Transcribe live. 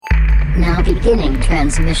Now beginning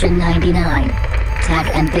transmission 99.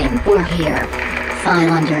 Tag and Bing were here.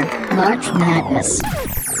 File under March Madness. Come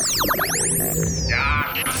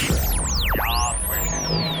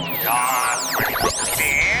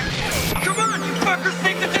on, you fuckers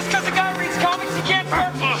think that just because a guy reads comics he can't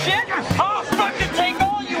start some shit? I'll fucking take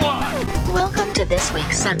all you want! Welcome to this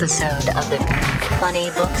week's episode of the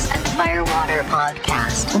Funny Books and Firewater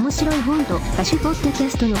Podcast. 面白い本と歌手ポッドキャ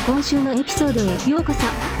ストの今週のエピソードへようこそ。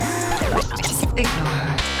 Ignore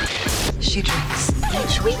her. She drinks.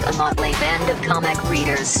 Each week a motley band of comic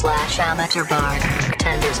readers / amateur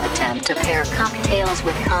bartenders attempt to pair cocktails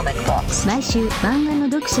with comic books. 毎週漫画の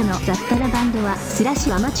読者の雑多なバンドはスラッシ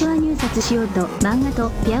ュアマチュア入札しようと漫画と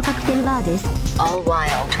ペアカクテルバーです。 All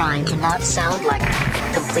while trying to not sound like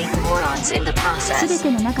complete morons in the すべ process.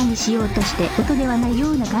 ての中にしようとして音ではない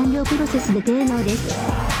ような完了プロセスで低能です。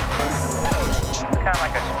 Kind of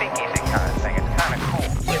like a speakeasy kind of thing. It's kind of cool.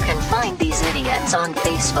 You can find these idiots on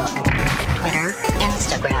Facebook, Twitter,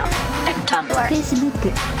 Instagram, and Tumblr.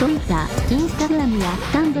 Facebook、Twitter、Instagram や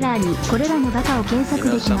Tumblr にこれらのバカを検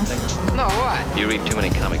索できます。 No, what? You read too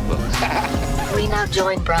many comic books. We now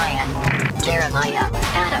join Brian, Jeremiah,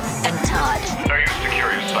 Adam, and Todd. They're used to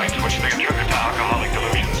curious sights which they attribute to alcoholic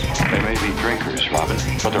delusions. They may be drinkers, Robin,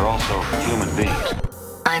 but they're also human beings.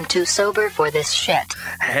 I'm too sober for this shit.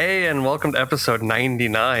 Hey, and welcome to episode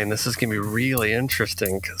 99. This is going to be really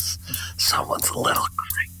interesting because someone's a little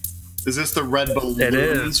crazy. Is this the Red Balloons It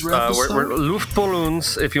is. episode? We're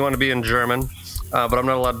Luftballons, if you want to be in German. But I'm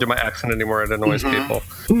not allowed to do my accent anymore. It annoys people.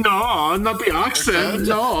 No, not the accent.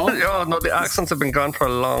 No. Oh, no, the accents have been gone for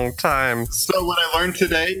a long time. So what I learned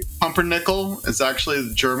today, pumpernickel is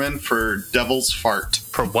actually German for devil's fart.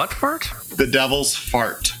 For what fart? The devil's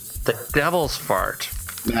fart. The devil's fart.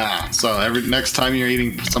 Yeah. So next time you're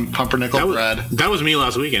eating some pumpernickel bread, That was me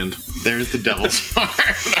last weekend. there's the devil's fart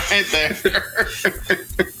right there.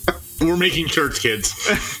 We're making shirts, kids.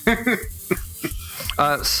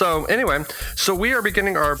 So we are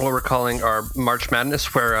beginning what we're calling our March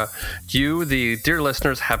Madness, where you, the dear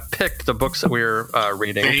listeners, have picked the books that we're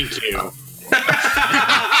reading. Thank you.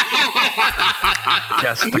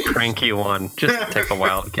 Guess the cranky one. Just take a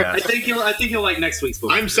wild guess. I think you'll like next week's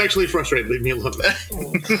book. I'm sexually frustrated. Leave me alone.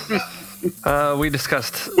 We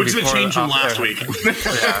discussed Which is a before change from off last air. week.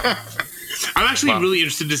 Yeah. I'm actually really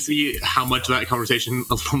interested to see how much of that conversation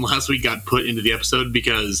from last week got put into the episode,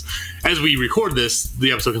 because as we record this,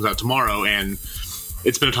 the episode comes out tomorrow, and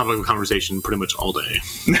it's been a topic of conversation pretty much all day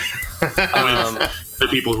with the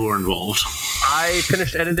people who are involved. I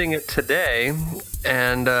finished editing it today,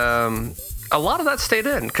 and a lot of that stayed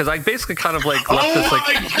in because I basically kind of like left this like.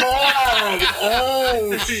 God!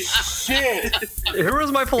 Oh shit! Here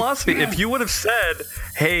was my philosophy. If you would have said,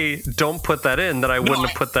 "Hey, don't put that in," then I wouldn't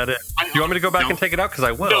have put that in. You want me to go back and take it out? Because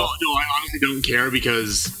I will. No, I honestly don't care,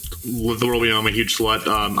 because with the world we know, I'm a huge slut.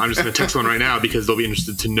 I'm just going to text one right now because they'll be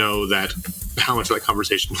interested to know that how much of that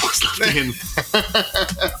conversation was left in.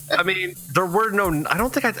 I mean, there were no. I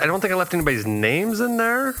don't think I left anybody's names in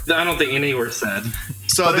there. I don't think any were said.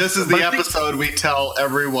 So this is the episode we tell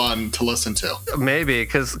everyone to listen to. Maybe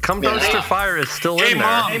because "Come Dumpster Fire" is still in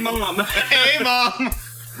there. Hey, Mom. Hey, Mom.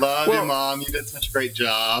 Love you, Mom. You did such a great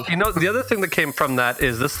job. You know, the other thing that came from that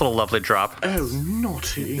is this little lovely drop. Oh,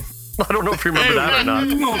 naughty. I don't know if you remember that or not.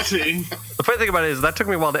 Naughty. The funny thing about it is that took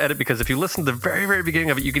me a while to edit, because if you listen to the very, very beginning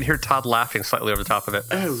of it, you can hear Todd laughing slightly over the top of it.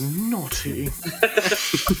 Oh, naughty.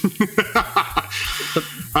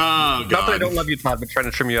 Oh, God. Not that I don't love you, Todd, but trying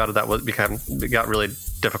to trim you out of that got really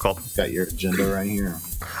difficult. Got your agenda right here.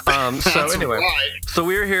 So anyway, right. So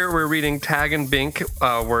we're here. We're reading Tag and Bink.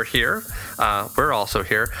 We're here. We're also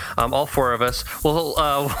here. All four of us. We'll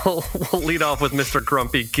lead off with Mr.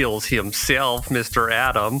 Grumpy Gills himself, Mr.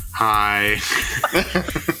 Adam. Hi.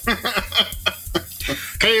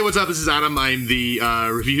 Hey, what's up? This is Adam. I'm the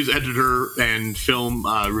reviews editor and film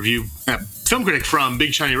critic from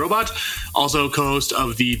Big Shiny Robot. Also co-host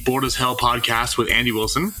of the Bored as Hell podcast with Andy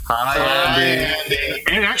Wilson. Hi, Andy.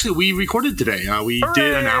 And actually, we recorded today. We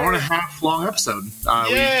did an hour and a half long episode. We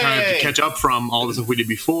kind of had to catch up from all the stuff we did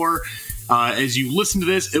before. As you listen to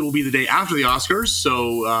this, it will be the day after the Oscars.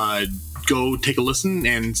 So go take a listen.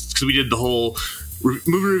 And because we did the whole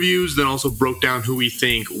movie reviews, then also broke down who we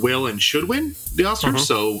think will and should win the Oscars.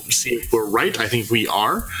 So see if we're right. I think we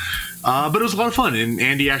are. But it was a lot of fun, and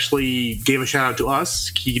Andy actually gave a shout out to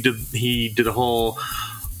us. He did a whole,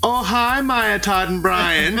 "Oh hi, Maya, Todd, and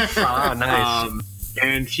Brian." Nice.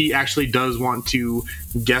 And he actually does want to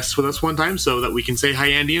guest with us one time so that we can say hi,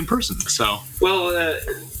 Andy, in person. So Well,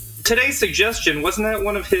 today's suggestion, wasn't that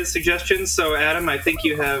one of his suggestions? So, Adam, I think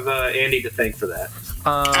you have Andy to thank for that.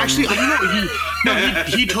 Actually,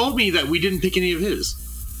 he told me that we didn't pick any of his.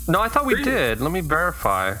 No, I thought we did. Let me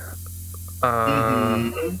verify.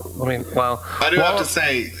 I do have to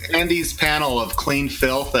say, Andy's panel of clean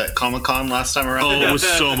filth at Comic-Con last time around. Oh, it was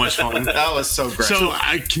so much fun. That was so great. So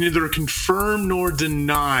I can neither confirm nor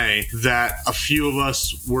deny that a few of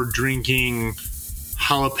us were drinking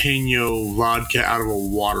jalapeno vodka out of a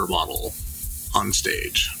water bottle on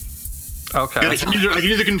stage. Okay. I can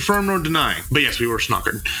neither confirm nor deny. But yes, we were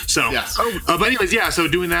snockered. So, yes. But anyways, yeah, so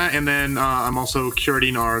doing that, and then I'm also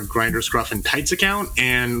curating our Grindr, Scruff, and Tights account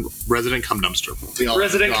and Resident Cum Dumpster.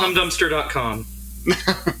 ResidentCumDumpster.com.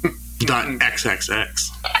 .xxx.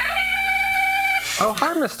 Oh,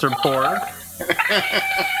 hi, Mr. Borg.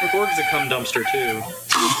 Borg's a cum dumpster, too.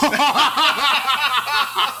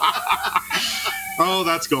 Oh,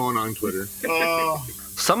 that's going on Twitter.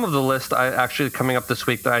 Some of the list I actually coming up this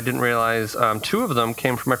week that I didn't realize. Two of them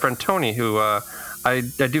came from my friend Tony, who I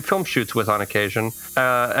do film shoots with on occasion.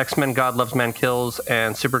 X-Men: God Loves, Man Kills,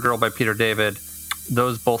 and Supergirl by Peter David.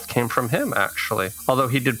 Those both came from him, actually. Although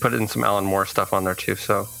he did put in some Alan Moore stuff on there too.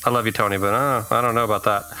 So I love you, Tony, but I don't know about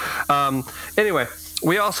that. Anyway,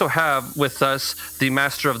 we also have with us the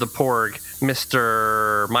master of the Porg,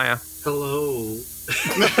 Mr. Maya. Hello.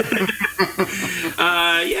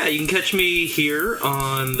 Yeah, you can catch me here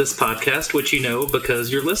on this podcast, which you know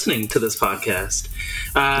because you're listening to this podcast.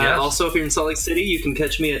 Yes. Also, if you're in Salt Lake City, you can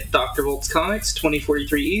catch me at Dr. Volt's Comics,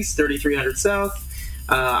 2043 East, 3300 South.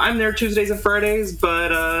 I'm there Tuesdays and Fridays,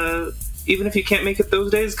 but even if you can't make it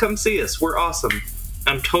those days, come see us. We're awesome.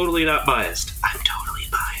 I'm totally not biased. I'm totally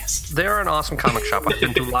biased. They're an awesome comic shop. I've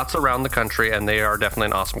been to lots around the country, and they are definitely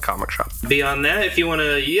an awesome comic shop. Beyond that, if you want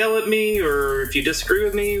to yell at me or if you disagree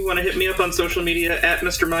with me, want to hit me up on social media at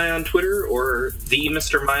Mr. Maya on Twitter or the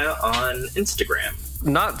Mr. Maya on Instagram.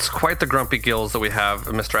 Not quite the grumpy gills that we have,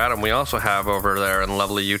 Mr. Adam. We also have over there in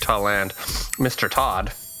lovely Utah land, Mr.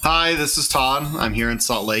 Todd. Hi, this is Todd. I'm here in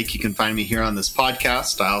Salt Lake. You can find me here on this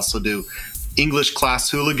podcast. I also do English Class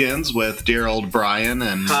Hooligans with dear old Brian.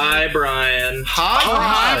 And Hi, Brian.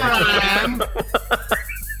 Hi, Brian.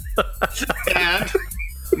 And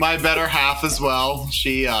my better half as well.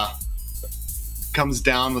 She comes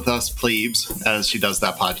down with us plebes as she does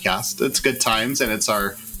that podcast. It's good times, and it's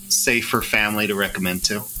our safer family to recommend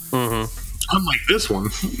to. Mm-hmm. Unlike this one.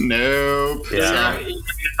 Nope. Yeah. You going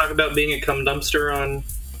to talk about being a cum dumpster on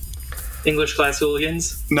English Class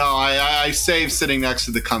Hooligans? No, I save sitting next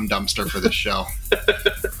to the cum dumpster for this show.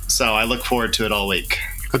 So I look forward to it all week.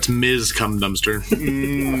 That's Ms. Cum Dumpster.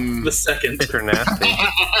 The second. If you're nasty.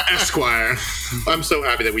 Esquire. I'm so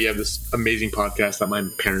happy that we have this amazing podcast that my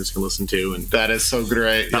parents can listen to. And that is so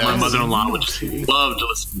great. That my mother-in-law would love to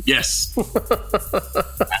listen. Yes.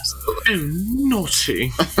 Absolutely.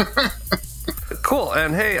 Naughty. Cool.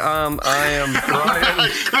 And hey, I am Brian.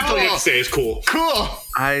 That's all you have to say is cool. Cool.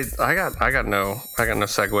 I got no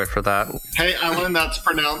segue for that. Hey, I learned that's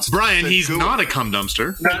pronounced Brian. He's not a cum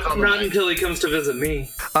dumpster. Not until he comes to visit me.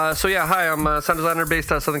 So yeah, hi. I'm a sound designer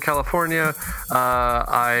based out of Southern California.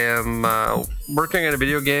 I am working on a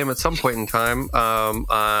video game at some point in time when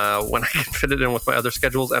I can fit it in with my other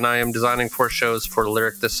schedules, and I am designing 4 shows for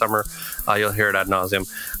Lyric this summer. You'll hear it ad nauseum,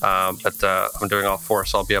 but I'm doing all 4,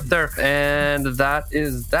 so I'll be up there. And that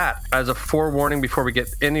is that. As a forewarning, before we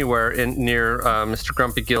get anywhere near Mr.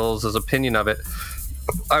 Grumpy Gill's opinion of it,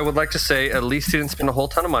 I would like to say at least he didn't spend a whole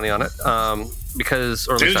ton of money on it, because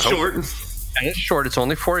or at least it's short. And it's short. It's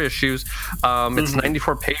only 4 issues. It's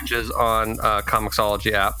 94 pages on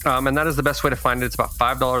Comixology app. And that is the best way to find it. It's about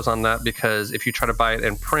 $5 on that, because if you try to buy it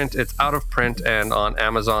in print, it's out of print. And on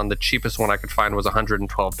Amazon, the cheapest one I could find was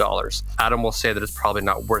 $112. Adam will say that it's probably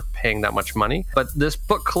not worth paying that much money. But this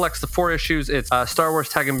book collects the 4 issues. It's Star Wars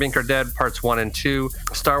Tag and Bink Are Dead, parts 1 and 2.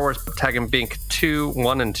 Star Wars Tag and Bink 2,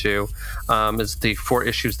 1 and 2 is the 4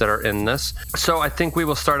 issues that are in this. So I think we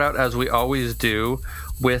will start out, as we always do,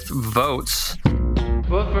 with votes.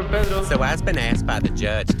 Vote for Pedro. So I've been asked by the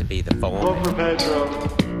judge to be the foreman. Vote for Pedro.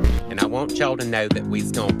 And I want y'all to know that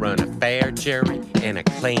we's gonna run a fair jury and a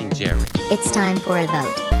clean jury. It's time for a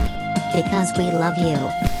vote. Because we love you.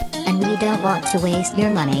 And we don't want to waste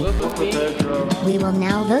your money. Vote for Pedro. We will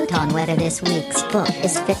now vote on whether this week's book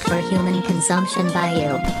is fit for human consumption by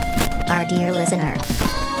you, our dear listener.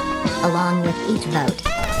 Along with each vote,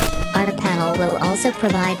 our panel will also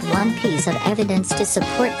provide one piece of evidence to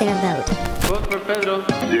support their vote. Vote for Pedro.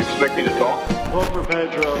 Do you expect me to talk? Vote for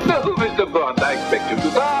Pedro. No, Mr. Bond, I expect you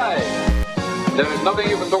to die. There is nothing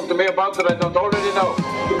you can talk to me about that I don't already know.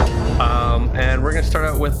 And we're going to start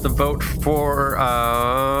out with the vote for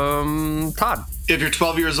Todd. If you're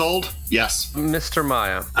 12 years old, yes. Mr.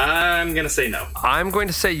 Maya. I'm going to say no. I'm going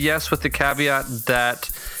to say yes with the caveat that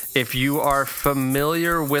if you are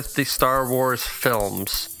familiar with the Star Wars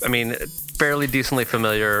films, I mean, fairly decently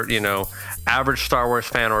familiar, average Star Wars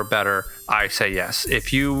fan or better, I say yes.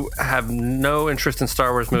 If you have no interest in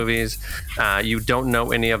Star Wars movies, you don't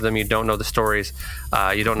know any of them, you don't know the stories,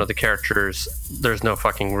 you don't know the characters, there's no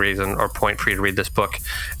fucking reason or point for you to read this book.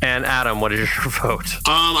 And Adam, what is your vote?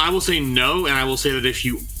 I will say no, and I will say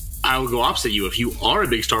that I will go opposite you. If you are a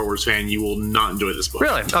big Star Wars fan, you will not enjoy this book.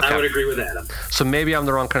 Really? Okay. I would agree with Adam. So maybe I'm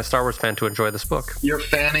the wrong kind of Star Wars fan to enjoy this book. You're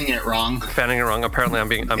fanning it wrong. Fanning it wrong. Apparently, I'm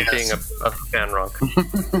being a fan wrong.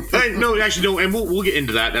 No, actually, no. And we'll get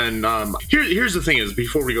into that. And here's the thing: is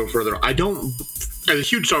before we go further, I don't. As a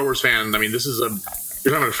huge Star Wars fan, I mean, this is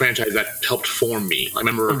you're talking about a franchise that helped form me. I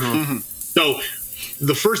remember. So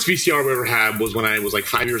the first VCR we ever had was when I was like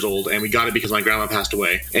 5 years old, and we got it because my grandma passed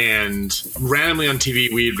away. And randomly on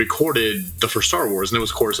TV, we had recorded the first Star Wars, and it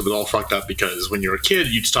was all fucked up because when you're a kid,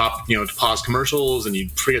 you'd stop, to pause commercials, and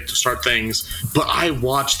you'd forget to start things. But I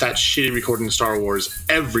watched that shitty recording of Star Wars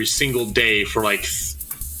every single day for like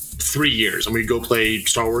 3 years, and we'd go play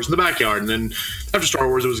Star Wars in the backyard. And then after Star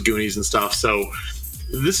Wars, it was Goonies and stuff. So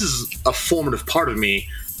this is a formative part of me.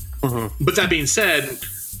 But that being said,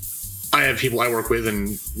 I have people I work with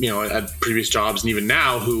and, at previous jobs and even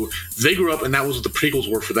now who they grew up and that was what the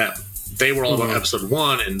prequels were for them. They were all about Episode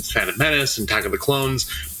 1 and Phantom Menace and Attack of the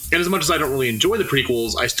Clones. And as much as I don't really enjoy the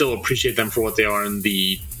prequels, I still appreciate them for what they are and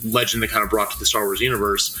the legend they kind of brought to the Star Wars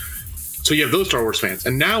universe. So you have those Star Wars fans.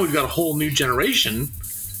 And now we've got a whole new generation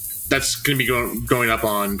that's going to be growing up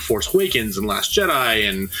on Force Awakens and Last Jedi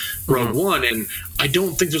and Rogue One. And I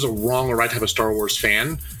don't think there's a wrong or right type of Star Wars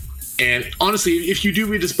fan. And honestly, if you do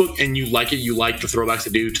read this book and you like it, you like the throwbacks they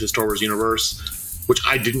do to the Star Wars universe, which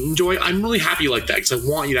I didn't enjoy, I'm really happy like that because I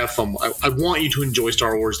want you to have fun. I want you to enjoy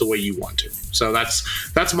Star Wars the way you want to. So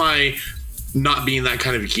that's my not being that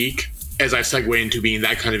kind of geek as I segue into being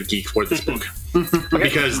that kind of geek for this book.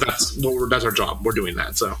 Because that's our job. We're doing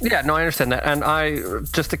that. So yeah, no, I understand that. And I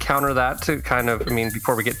just to counter that, to kind of,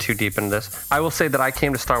 before we get too deep into this, I will say that I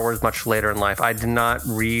came to Star Wars much later in life. I did not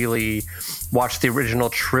really watch the original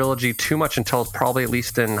trilogy too much until probably at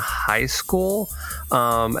least in high school,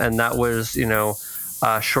 and that was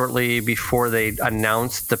shortly before they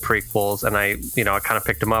announced the prequels, and I kind of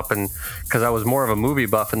picked them up, and because I was more of a movie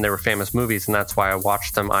buff and they were famous movies, and that's why I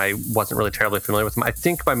watched them. I wasn't really terribly familiar with them. I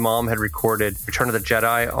think my mom had recorded Return of the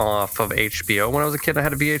Jedi off of HBO when I was a kid. I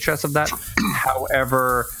had a VHS of that.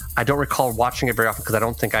 However, I don't recall watching it very often because I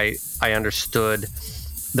don't think I understood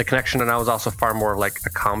the connection, and I was also far more of like a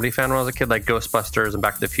comedy fan when I was a kid, like Ghostbusters and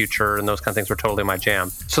Back to the Future and those kind of things were totally my jam.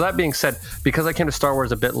 So that being said, because I came to Star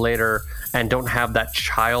Wars a bit later and don't have that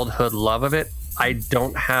childhood love of it, I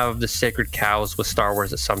don't have the sacred cows with Star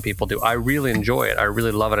Wars that some people do. I really enjoy it. I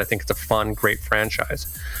really love it. I think it's a fun, great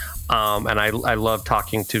franchise. And I love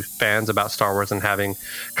talking to fans about Star Wars and having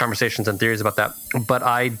conversations and theories about that. But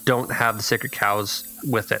I don't have the sacred cows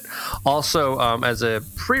with it. Also, as a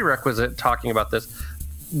prerequisite talking about this,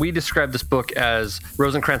 we describe this book as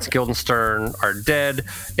Rosencrantz and Guildenstern are dead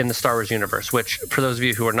in the Star Wars universe, which, for those of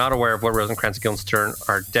you who are not aware of what Rosencrantz and Guildenstern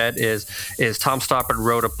are dead is Tom Stoppard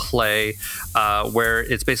wrote a play where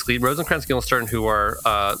it's basically Rosencrantz and Guildenstern, who are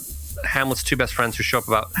Hamlet's two best friends, who show up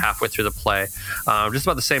about halfway through the play, just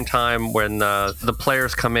about the same time when the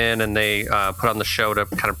players come in and they put on the show to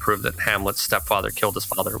kind of prove that Hamlet's stepfather killed his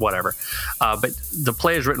father, whatever. But the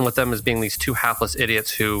play is written with them as being these two hapless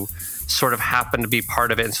idiots who sort of happen to be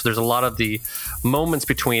part of it, and so there's a lot of the moments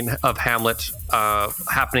of Hamlet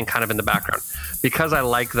happening kind of in the background. Because I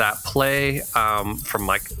like that play from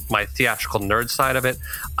my theatrical nerd side of it,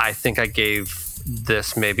 I think I gave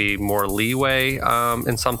this maybe more leeway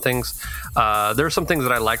in some things. There are some things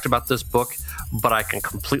that I liked about this book, but I can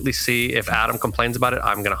completely see if Adam complains about it,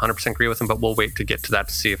 I'm going to 100% agree with him, but we'll wait to get to that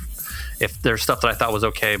to see if there's stuff that I thought was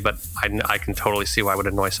okay, but I can totally see why it would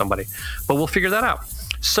annoy somebody. But we'll figure that out.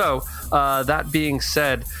 So, that being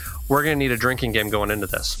said, we're going to need a drinking game going into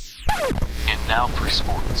this. And now for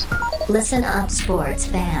sports. Listen up, sports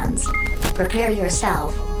fans. Prepare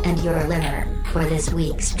yourself and your liver for this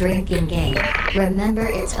week's drinking game. Remember,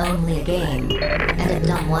 it's only a game, and a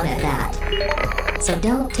dumb one at that. So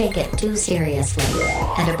don't take it too seriously,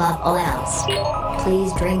 and above all else,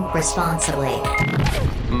 please drink responsibly.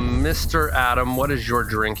 Mr. Adam, what is your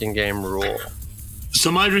drinking game rule? So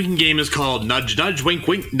my drinking game is called Nudge Nudge Wink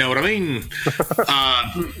Wink, know what I mean?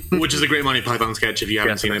 Which is a great Monty Python sketch. If you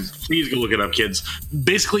haven't seen it, please go look it up, kids.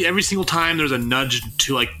 Basically, every single time there's a nudge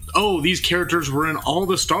to like, oh, these characters were in all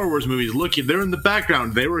the Star Wars movies. Look, they're in the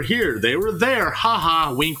background. They were here. They were there. Ha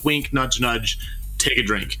ha. Wink wink. Nudge nudge. take a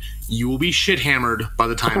drink. You will be shit hammered by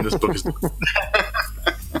the time this book is done.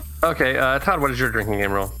 Okay, Todd, what is your drinking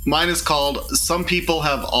game rule? Mine is called Some People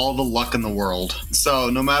Have All the Luck in the World.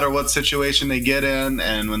 So no matter what situation they get in,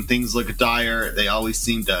 and when things look dire, they always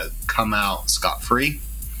seem to come out scot-free.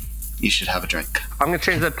 You should have a drink. I'm going to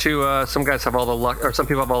change that to some guys have all the luck, or some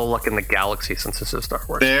people have all the luck in the galaxy, since this is Star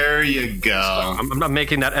Wars. There you go. So I'm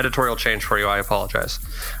making that editorial change for you. I apologize.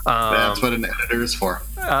 That's what an editor is for.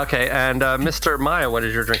 Okay, and Mr. Maya, what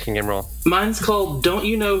is your drinking game rule? Mine's called Don't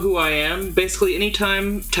You Know Who I Am? Basically,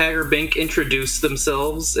 anytime Tag or Bink introduce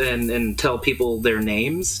themselves and tell people their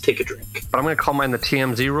names, take a drink. But I'm going to call mine the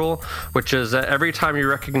TMZ rule, which is every time you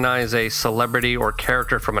recognize a celebrity or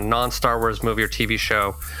character from a non-Star Wars movie or TV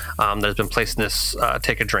show that has been placed in this,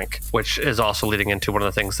 take a drink, which is also leading into one of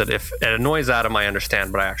the things that if it annoys Adam, I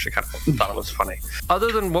understand, but I actually kind of thought it was funny.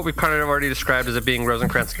 Other than what we've kind of already described as it being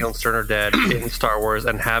Rosencrantz, Guildenstern are dead in Star Wars,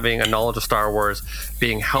 and having a knowledge of Star Wars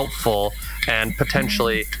being helpful and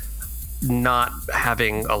potentially not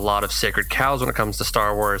having a lot of sacred cows when it comes to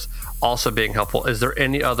Star Wars also being helpful, is there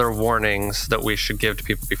any other warnings that we should give to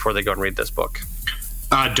people before they go and read this book?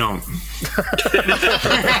 Don't.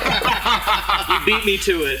 You beat me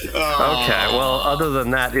to it. Okay, well, other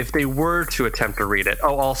than that, if they were to attempt to read it,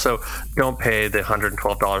 also, don't pay the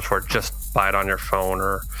 $112 for it. Just buy it on your phone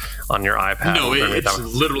or on your iPad. No, it's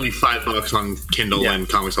literally $5 on Kindle and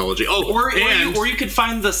Comixology. Or you could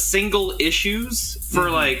find the single issues for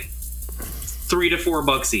like $3 to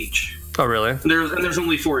 $4 each. Oh, really? There's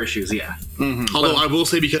only 4 issues, yeah. Mm-hmm. Although I will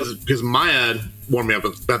say, because Maya warned me up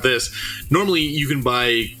about this, normally you can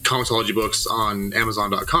buy Comixology books on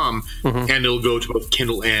Amazon.com, and it'll go to both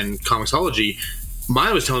Kindle and Comixology.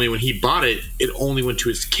 Maya was telling me when he bought it, it only went to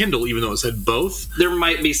his Kindle, even though it said both. There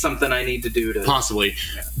might be something I need to do to... Possibly.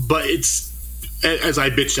 Yeah. But it's... As I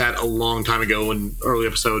bitched at a long time ago in an early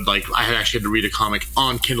episode, like I actually had to read a comic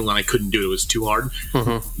on Kindle and I couldn't do it. It was too hard.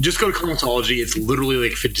 Just go to Comixology. It's literally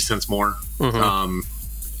like 50 cents more.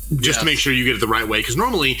 Just to make sure you get it the right way. Because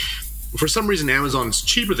normally, for some reason, Amazon's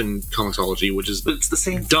cheaper than Comixology, which is it's the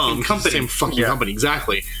same dumb company. It's the same fucking company,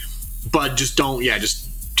 exactly. But just don't,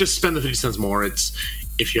 just spend the 50 cents more. It's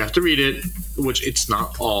if you have to read it, which it's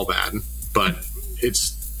not all bad, but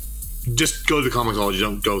it's just go to the Comixology.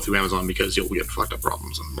 Don't go through Amazon because you'll get fucked up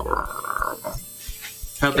problems.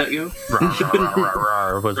 How'd that go?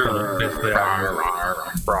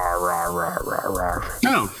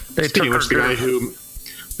 No. Speaking of which,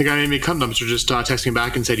 the guy named me Cum Dumpster just texted me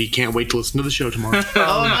back and said he can't wait to listen to the show tomorrow.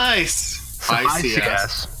 Oh, nice.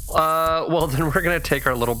 ICS. Well, then we're going to take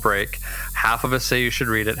our little break. Half of us say you should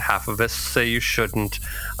read it. Half of us say you shouldn't.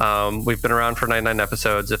 We've been around for 99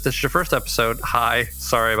 episodes. If this is your first episode, hi.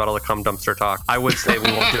 Sorry about all the cum dumpster talk. I would say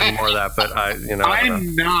we won't do any more of that, but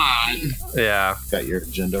I'm not. Yeah. Got your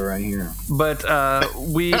agenda right here. But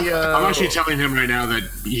we... I'm actually telling him right now that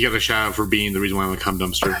he got a shout out for being the reason why I'm a cum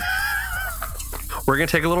dumpster. We're going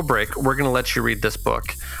to take a little break. We're going to let you read this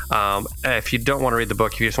book. If you don't want to read the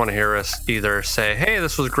book, if you just want to hear us either say, hey,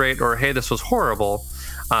 this was great, or hey, this was horrible,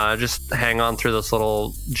 just hang on through this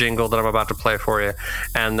little jingle that I'm about to play for you,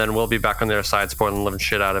 and then we'll be back on the other side spoiling the living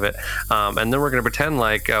shit out of it. And then we're going to pretend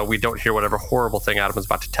like we don't hear whatever horrible thing Adam is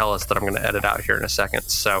about to tell us that I'm going to edit out here in a second.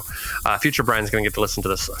 So future Brian's going to get to listen to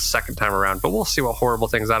this a second time around, but we'll see what horrible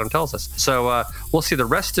things Adam tells us. So we'll see the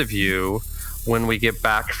rest of you when we get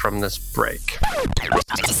back from this break.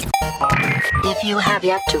 If you have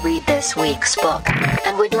yet to read this week's book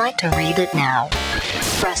and would like to read it now,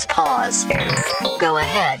 press pause. Go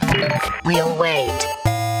ahead. We'll wait.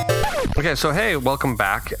 Okay, so hey, welcome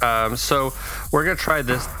back. So we're going to try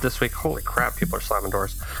this week. Holy crap, people are slamming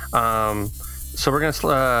doors. So we're going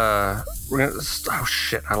to... oh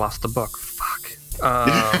shit, I lost the book. Fuck.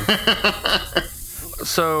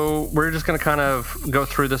 So we're just going to kind of go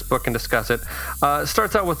through this book and discuss it. It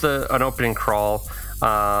starts out with an opening crawl,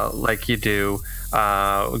 like you do.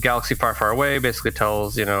 Galaxy Far, Far Away basically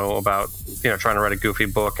tells, about, trying to write a goofy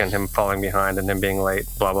book and him falling behind and him being late,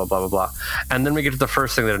 blah, blah, blah, blah, blah. And then we get to the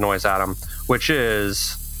first thing that annoys Adam, which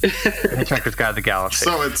is Hitchhiker's Guide to the Galaxy.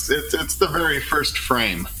 So it's the very first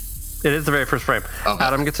frame. It is the very first frame. Okay.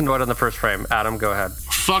 Adam gets annoyed on the first frame. Adam, go ahead.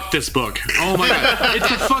 Fuck this book. Oh my god. It's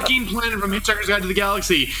a fucking planet from Hitchhiker's Guide to the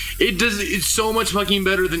Galaxy. It's so much fucking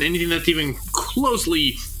better than anything that's even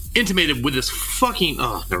closely intimated with this fucking...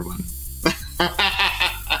 Oh, never mind. I'm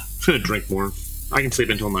gonna drink more. I can sleep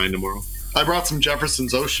until 9 tomorrow. I brought some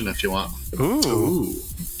Jefferson's Ocean if you want. Ooh.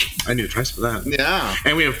 I need to try some of that. Yeah.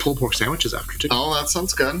 And we have pulled pork sandwiches after, too. Oh, that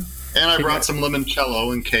sounds good. And I brought some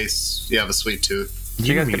limoncello in case you have a sweet tooth. So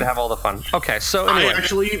you guys get to have all the fun. Okay, so anyway. I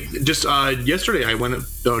actually, just yesterday,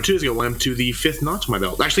 2 days ago, went to the 5th notch of my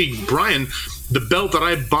belt. Actually, Brian, the belt that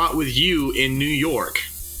I bought with you in New York.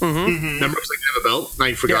 Remember, I was like, I have a belt, and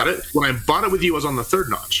I forgot it. When I bought it with you, I was on the 3rd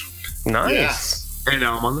notch. Nice. And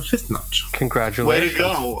now I'm on the 5th notch. Congratulations. Way to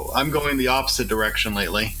go. I'm going the opposite direction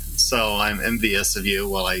lately, so I'm envious of you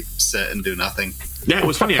while I sit and do nothing. Yeah, it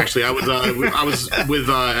was funny, actually. I was with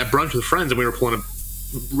at brunch with friends, and we were pulling up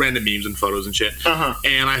random memes and photos and shit.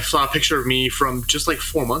 And I saw a picture of me from just like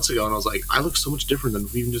 4 months ago, and I was like, I look so much different than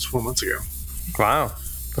even just 4 months ago. Wow.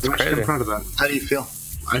 That's I'm crazy. actually proud of that. How do you feel?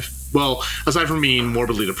 Well, aside from being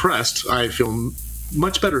morbidly depressed, I feel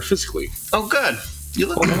much better physically. Oh, good. You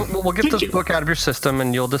look We'll get this book out of your system,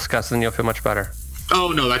 and you'll discuss it, and you'll feel much better.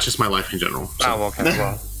 Oh, no, that's just my life in general. So. Oh, okay.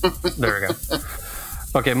 Well, there we go.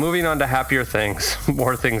 Okay, moving on to happier things.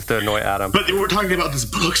 More things to annoy Adam. But we're talking about this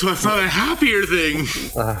book, so that's not a happier thing.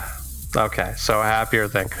 Okay, so a happier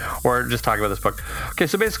thing. Or just talking about this book. Okay,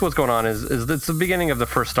 so basically what's going on is it's the beginning of the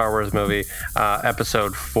first Star Wars movie,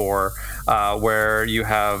 episode 4, where you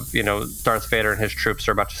have, Darth Vader and his troops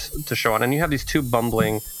are about to show on. And you have these 2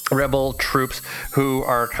 bumbling rebel troops who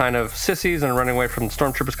are kind of sissies and running away from the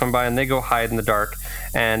stormtroopers coming by, and they go hide in the dark.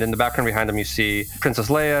 And in the background behind them, you see Princess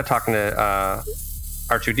Leia talking to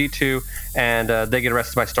R2-D2, and they get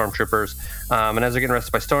arrested by stormtroopers. And as they're getting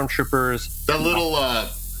arrested by stormtroopers, the little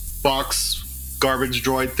box garbage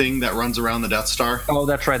droid thing that runs around the Death Star. Oh,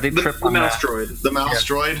 that's right. They trip the on mouse that. droid. The mouse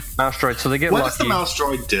droid. Mouse droid. So they get What lucky. does the mouse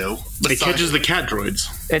droid do? It catches the cat droids.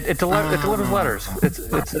 It delivers letters.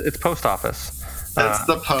 It's post office. That's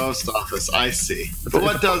the post office. I see. But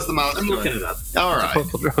what does the mouse? I'm looking it up. All right.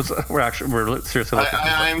 We're seriously looking.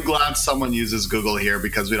 I'm glad someone uses Google here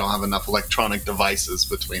because we don't have enough electronic devices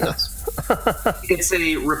between us. It's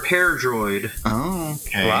a repair droid. Oh,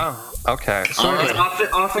 okay. Wow. Okay. So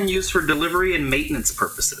It's often used for delivery and maintenance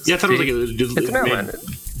purposes. Yeah, I thought it was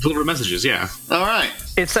it's deliver messages, yeah. All right.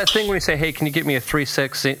 It's that thing when you say, hey, can you get me a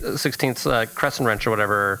 3/16 crescent wrench or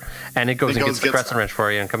whatever, and it goes and gets the crescent wrench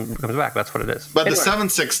for you and comes back. That's what it is. But the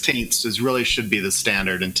 7/16 really should be the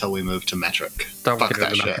standard until we move to metric. Don't Fuck get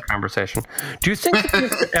that into shit. that conversation. Do you think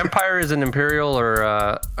the Empire is an imperial or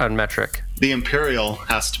a metric? The Imperial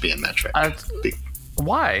has to be in metric.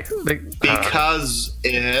 Why? Because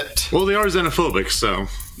it... Well, they are xenophobic, so...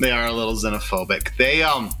 They are a little xenophobic. They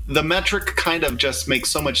the metric kind of just makes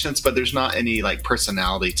so much sense, but there's not any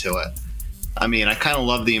personality to it. I mean, I kind of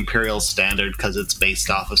love the Imperial standard because it's based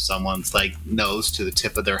off of someone's nose to the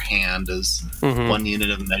tip of their hand is one unit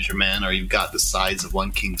of measurement, or you've got the size of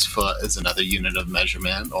one king's foot as another unit of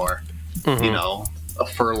measurement, or a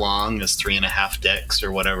furlong is 3.5 dicks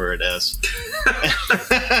or whatever it is.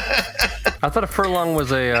 I thought a furlong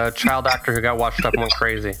was a child actor who got washed up and went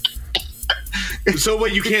crazy. So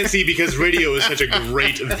what you can't see, because radio is such a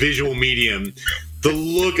great visual medium, the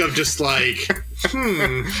look of just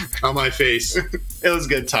on my face. It was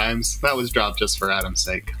good times. That was dropped just for Adam's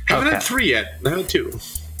sake. I haven't had 3 yet. I had 2.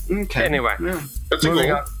 Okay. Anyway, that's a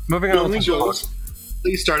goal. Moving on.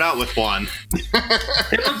 Please start out with 1.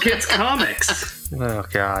 Hello Kids Comics. Oh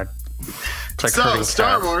God. It's so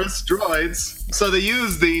Star Wars droids. So they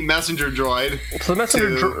use the messenger droid. So the messenger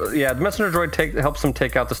droid helps them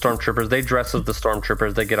take out the stormtroopers. They dress as the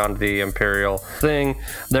stormtroopers. They get onto the Imperial thing.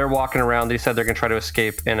 They're walking around. They said they're going to try to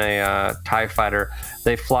escape in a TIE fighter.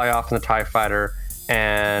 They fly off in the TIE fighter,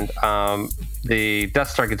 and the Death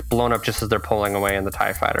Star gets blown up just as they're pulling away in the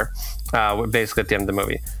TIE fighter. Basically at the end of the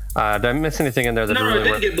movie. Did I miss anything in there that it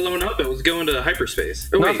didn't get blown up. It was going to hyperspace.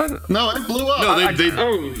 Oh, wait. No, it blew up.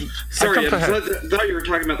 No, sorry. I thought you were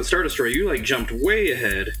talking about the Star Destroyer. You jumped way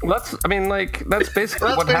ahead. That's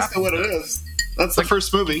basically what happened. What it is. That's the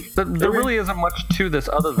first movie. There really isn't much to this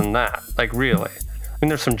other than that. Really. I mean,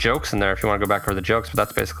 there's some jokes in there if you want to go back over the jokes, but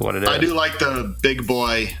that's basically what it is. I do like the Big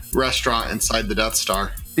Boy restaurant inside the Death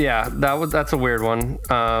Star. Yeah, that's a weird one.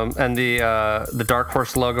 And the Dark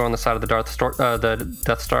Horse logo on the side of the Death Star. The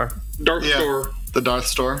Darth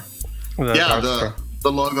Star.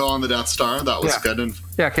 The logo on the Death Star, that was good. And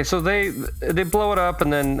okay, so they blow it up,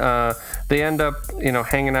 and then they end up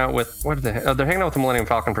hanging out with they're hanging out with the Millennium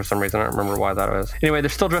Falcon for some reason. I don't remember why that was. Anyway, they're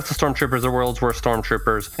still dressed as stormtroopers. They're world's worst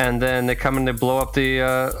stormtroopers, and then they come and they blow up the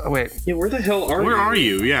where the hell are you? Where are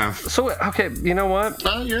you? Yeah. So okay, you know what?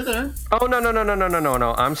 Oh, you're there. Oh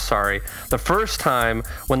no! I'm sorry. The first time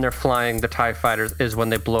when they're flying the TIE fighters is when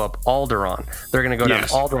they blow up Alderaan. They're going to go down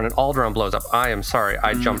Alderaan, and Alderaan blows up. I am sorry.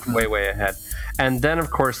 I jumped way ahead. And then, of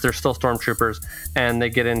course, they're still stormtroopers, and they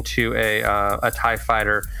get into a TIE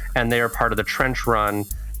fighter, and they are part of the trench run,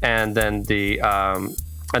 and then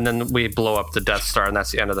and then we blow up the Death Star, and that's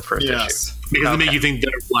the end of the first issue. Because they make you think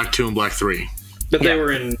they're Black 2 and Black 3. But they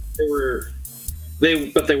weren't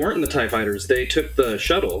in the TIE fighters. They took the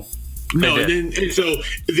shuttle. No, and so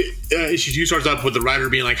issue 2 starts off with the writer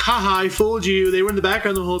being like, haha, I fooled you. They were in the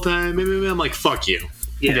background the whole time. I'm like, fuck you.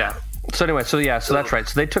 Yeah. So anyway, so that's right.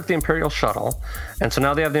 So they took the Imperial shuttle, and so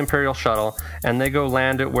now they have the Imperial shuttle, and they go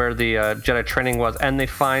land it where the Jedi training was, and they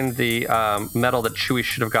find the medal that Chewie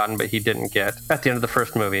should have gotten, but he didn't get at the end of the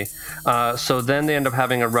first movie. So then they end up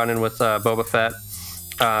having a run-in with Boba Fett.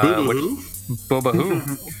 Boba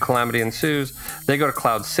Who. Calamity ensues. They go to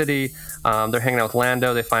Cloud City. They're hanging out with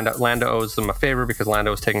Lando. They find out Lando owes them a favor because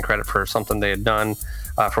Lando was taking credit for something they had done,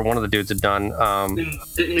 for one of the dudes had done.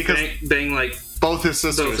 Didn't he bang like both his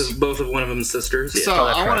sisters? Both of one of them's sisters. Yeah. So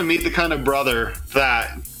I want to meet the kind of brother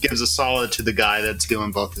that gives a solid to the guy that's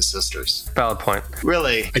doing both his sisters. Valid point.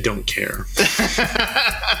 Really? I don't care.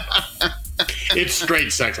 It's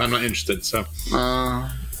straight sex. I'm not interested. So.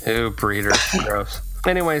 Ew, breeder. Gross.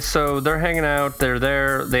 Anyway, so they're hanging out. They're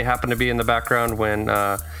there. They happen to be in the background when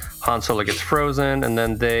Han Solo gets frozen, and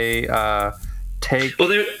then they take. Well,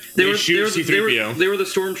 they were the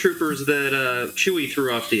stormtroopers that Chewie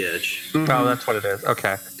threw off the edge. Mm-hmm. Oh, that's what it is.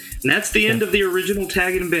 Okay. And that's the end of the original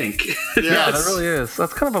Tag and Bink. Yeah, that really is.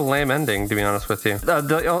 That's kind of a lame ending, to be honest with you.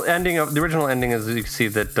 The original ending is you see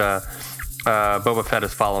that Boba Fett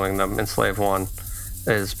is following them in Slave One.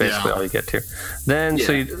 Is basically all you get to. Then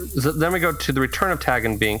then we go to the Return of Tag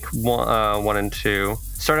and Bink 1 and 2.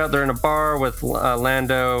 Start out there in a bar with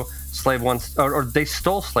Lando, Slave 1, or they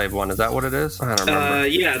stole Slave 1. Is that what it is? I don't remember.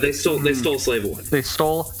 Yeah, they stole Slave 1. They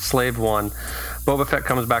stole Slave 1. Boba Fett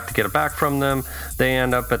comes back to get it back from them. They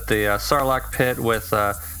end up at the Sarlacc pit with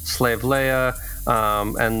Slave Leia,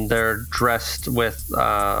 and they're dressed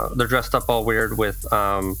up all weird with.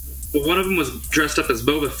 Well, one of them was dressed up as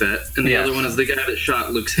Boba Fett, and the other one is the guy that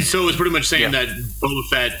shot Luke's hand. So it's pretty much saying that Boba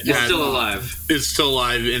Fett is still alive. Is still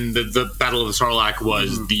alive, and the Battle of the Sarlacc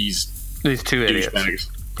was these two idiots.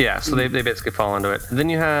 Yeah, so they basically fall into it. Then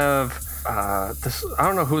you have this. I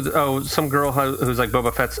don't know who. Some girl who's like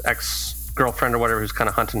Boba Fett's ex-girlfriend or whatever, who's kind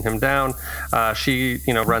of hunting him down. She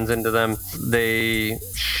runs into them. They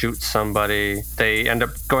shoot somebody. They end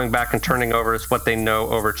up going back and turning over what they know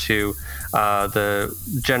over to the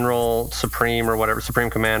General Supreme or whatever, Supreme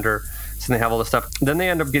Commander. So they have all this stuff. Then they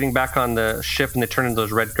end up getting back on the ship and they turn into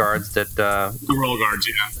those red guards that... the Royal Guards,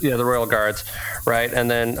 Yeah, the Royal Guards, right? And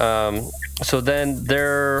then... so then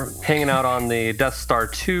they're hanging out on the Death Star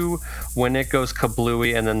 2 when it goes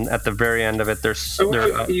kablooey, and then at the very end of it, there's...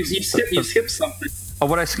 you skipped something. Oh,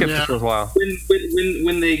 what I skipped for a while.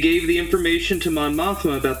 When they gave the information to Mon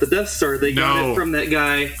Mothma about the Death Star, they got it from that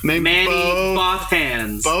guy, Manny Both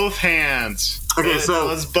Hands. Both Hands. Okay, so it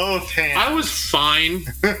was both hands. I was fine.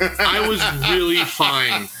 I was really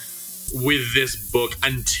fine with this book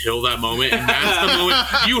until that moment, and that's the moment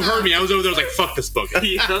you heard me. I was over there. I was like, "Fuck this book."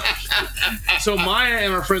 So Maya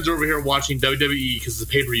and our friends are over here watching WWE because it's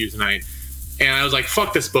a pay-per-view tonight, and I was like,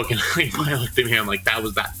 "Fuck this book," and Maya looked at me. I'm like, "That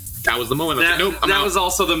was that." That was the moment. I was like, nope, I'm out. Was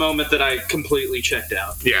also the moment that I completely checked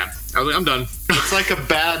out. Yeah, I was like, I'm done. It's like a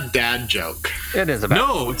bad dad joke. It is a bad.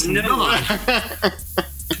 No, it's not.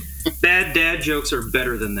 Bad dad jokes are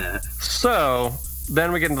better than that. So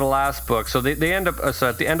then we get into the last book. So they end up. So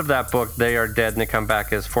at the end of that book, they are dead, and they come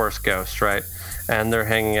back as Force ghosts, right? And they're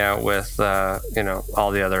hanging out with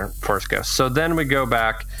all the other Force ghosts. So then we go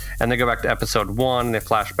back, and they go back to Episode 1. And they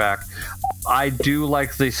flash back. I do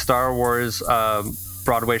like the Star Wars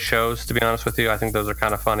Broadway shows, to be honest with you. I think those are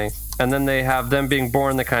kind of funny. And then they have them being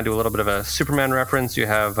born. They kind of do a little bit of a Superman reference. You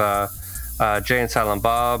have Jay and Silent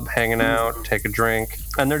Bob hanging out, take a drink,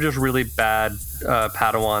 and they're just really bad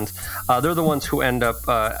Padawans. They're the ones who end up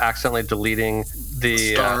accidentally deleting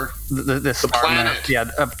the star planet. Map. Yeah,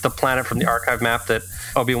 the planet from the archive map that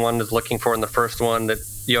Obi-Wan is looking for in the first one. That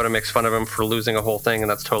Yoda makes fun of him for losing a whole thing, and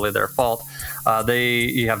that's totally their fault.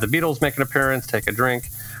 You have the Beatles make an appearance, take a drink.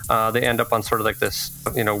 They end up on sort of like this,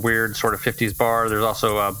 weird sort of 50s bar. There's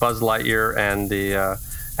also Buzz Lightyear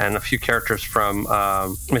and a few characters from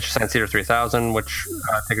Mission Science Theater 3000, which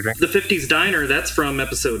take a drink. The 50s diner, that's from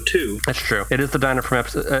Episode 2. That's true. It is the diner from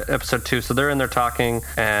Episode 2. So they're in there talking,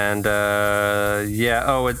 and there's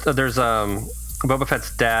Boba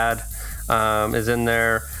Fett's dad is in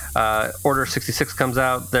there. Order 66 comes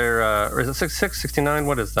out. Or is it 66, 69?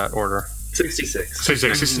 What is that order? 66.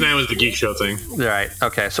 69 was the Geek Show thing. Right.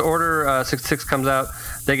 Okay. So Order 66 comes out.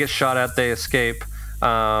 They get shot at. They escape.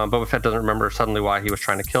 Boba Fett doesn't remember suddenly why he was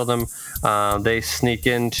trying to kill them. They sneak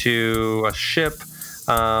into a ship.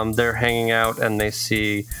 They're hanging out, and they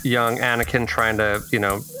see young Anakin trying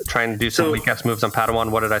trying to do some weak-ass moves on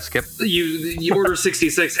Padawan. What did I skip? You Order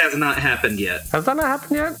 66 has not happened yet. Has that not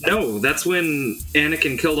happened yet? No, that's when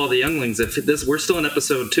Anakin killed all the younglings. We're still in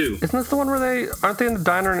episode 2. Isn't this the one where aren't they in the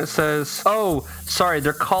diner and it says, oh, sorry,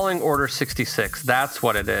 they're calling Order 66. That's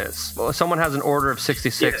what it is. Well, someone has an Order of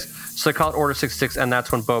 66, so they call it Order 66, and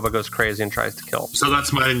that's when Boba goes crazy and tries to kill. So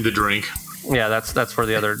that's minding the drink. Yeah, that's where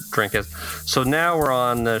the other drink is. So now we're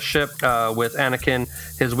on the ship with Anakin,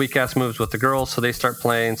 his weak-ass moves with the girls, so they start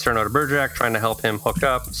playing Cyrano de Bergerac, trying to help him hook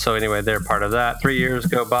up. So anyway, they're part of that. 3 years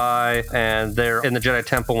go by, and they're in the Jedi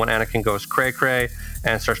Temple when Anakin goes cray-cray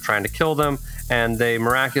and starts trying to kill them, and they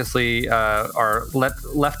miraculously are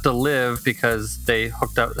left to live because they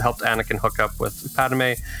helped Anakin hook up with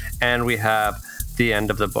Padme, and we have the end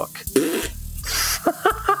of the book.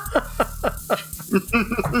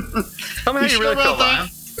 Tell me how you really feel about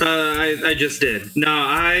that. I just did. No,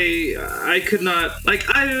 I could not. Like,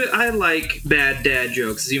 I like bad dad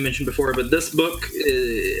jokes, as you mentioned before, but this book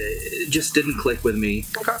just didn't click with me.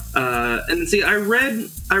 Okay. And see, I read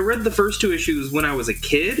the first 2 issues when I was a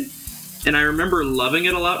kid, and I remember loving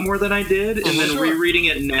it a lot more than I did. And then rereading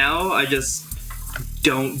it now, I just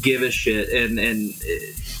don't give a shit, and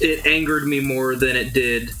it angered me more than it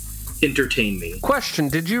did entertain me. Question,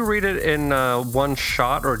 did you read it in one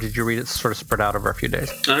shot, or did you read it sort of spread out over a few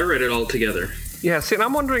days? I read it all together. Yeah, see, and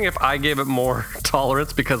I'm wondering if I gave it more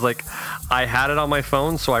tolerance because, like, I had it on my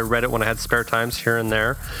phone, so I read it when I had spare times here and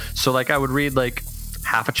there. So, like, I would read, like,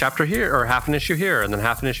 half a chapter here, or half an issue here, and then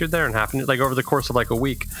half an issue there, and like, over the course of, like, a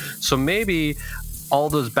week. So maybe all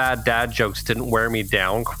those bad dad jokes didn't wear me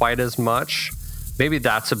down quite as much. Maybe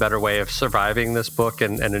that's a better way of surviving this book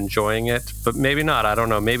and enjoying it, but maybe not. I don't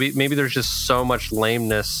know. Maybe there's just so much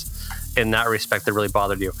lameness in that respect that really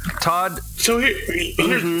bothered you, Todd. So here's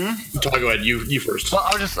Todd, go ahead. You first. Well,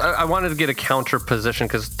 I wanted to get a counter position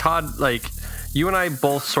because Todd, like, you and I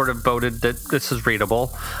both sort of voted that this is readable.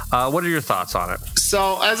 What are your thoughts on it?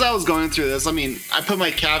 So as I was going through this, I mean, I put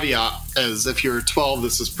my caveat as if you're 12,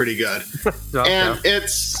 this is pretty good. Okay. And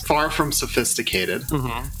it's far from sophisticated.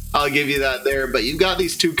 Mm-hmm. I'll give you that there. But you've got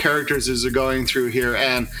these 2 characters as they're going through here.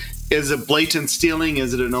 And is it blatant stealing?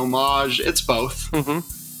 Is it an homage? It's both.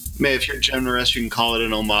 Mm-hmm. Maybe if you're generous, you can call it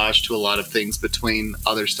an homage to a lot of things between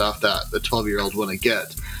other stuff that the 12-year-old wouldn't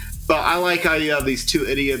get. But I like how you have these 2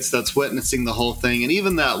 idiots that's witnessing the whole thing. And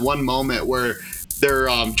even that one moment where they're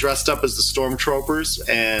dressed up as the stormtroopers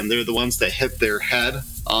and they're the ones that hit their head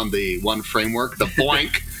on the one framework, the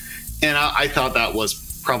boink. And I thought that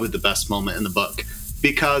was probably the best moment in the book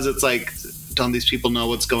because it's like, don't these people know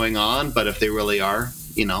what's going on? But if they really are,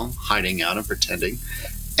 hiding out and pretending.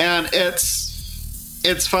 And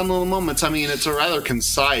it's fun little moments. I mean, it's a rather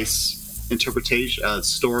concise interpretation,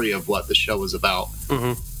 story of what the show is about.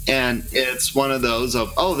 Mm-hmm. And it's one of those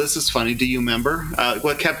of, oh, this is funny. Do you remember?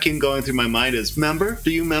 What kept going through my mind is, remember? Do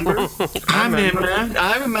you remember? I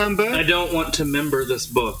remember. I don't want to remember this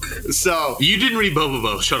book. So you didn't read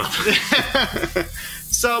Bobo. Shut up.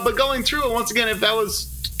 So, but going through it, once again, if that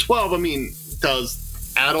was 12, I mean,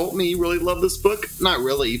 does adult me really love this book? Not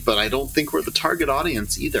really, but I don't think we're the target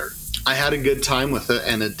audience either. I had a good time with it,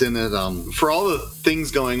 and it didn't, for all the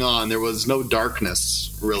things going on, there was no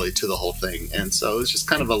darkness really to the whole thing. And so it was just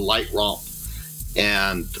kind of a light romp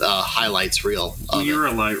and highlights reel. You're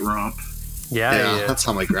a light romp. Yeah. That's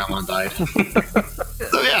how my grandma died.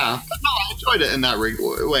 So yeah, no, I enjoyed it in that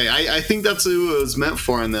way. I think that's who it was meant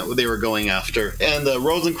for and that they were going after. And the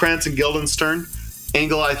Rosencrantz and Guildenstern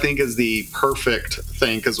angle, I think, is the perfect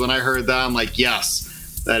thing. Because when I heard that, I'm like, yes,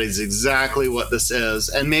 that is exactly what this is.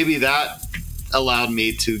 And maybe that allowed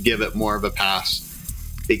me to give it more of a pass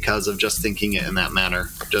because of just thinking it in that manner.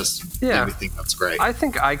 Made me think that's great. I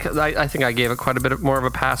think I gave it quite a bit more of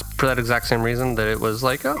a pass for that exact same reason, that it was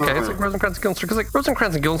like, okay, it's like Rosencrantz and Guildenstern. Because like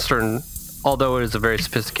Rosencrantz and Guildenstern, although it is a very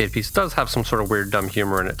sophisticated piece, does have some sort of weird, dumb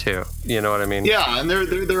humor in it too. You know what I mean? Yeah, and they're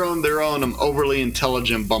their own overly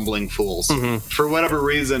intelligent, bumbling fools. Mm-hmm. For whatever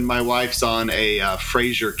reason, my wife's on a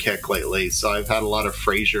Frasier kick lately, so I've had a lot of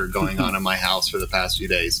Frasier going on in my house for the past few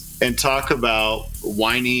days. And talk about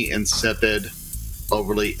whiny, insipid,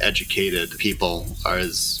 overly educated people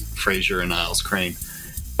as Frasier and Niles Crane.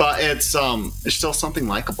 But it's there's still something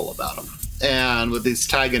likable about them. And with these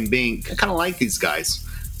Tag and Bink, I kind of like these guys.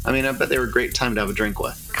 I mean, I bet they were a great time to have a drink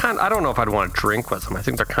with. I don't know if I'd want to drink with them. I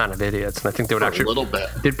think they're kind of idiots, and I think they would actually... A little bit.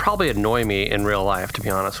 They'd probably annoy me in real life, to be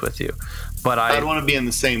honest with you. But I'd want to be in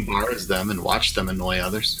the same bar as them and watch them annoy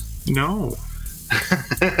others. No.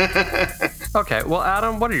 Okay, well,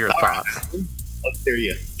 Adam, what are your thoughts? Let's hear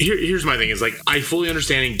you. Here's my thing: is like I fully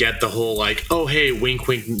understand and get the whole like, oh hey, wink,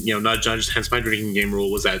 wink, nudge, nudge. Hence my drinking game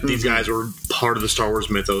rule was that these guys were part of the Star Wars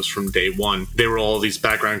mythos from day one. They were all these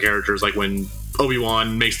background characters, like when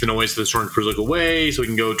Obi-Wan makes the noise so the stormtroopers look away so he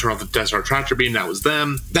can go turn off the Death Star tractor beam. That was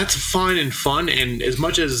them. That's fine and fun. And as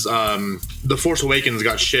much as The Force Awakens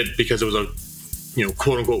got shit because it was a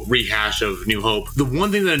quote unquote rehash of New Hope, the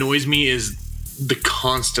one thing that annoys me is the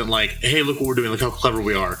constant like, hey, look what we're doing, look how clever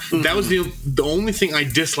we are. That was the only thing I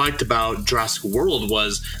disliked about Jurassic World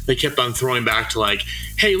was they kept on throwing back to like,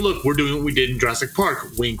 hey, look, we're doing what we did in Jurassic Park,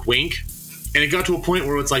 wink wink. And it got to a point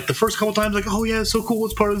where it's like the first couple times like, oh yeah, it's so cool,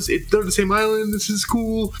 it's part of this, they're the same island, this is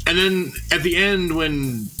cool. And then at the end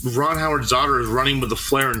when Ron Howard's daughter is running with the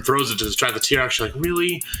flare and throws it to distract the T-Rex, you're like,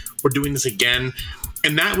 really? We're doing this again?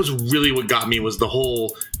 And that was really what got me, was the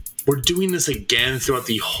whole, we're doing this again throughout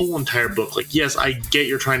the whole entire book. Like, yes, I get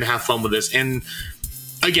you're trying to have fun with this. And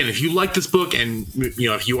again, if you like this book and,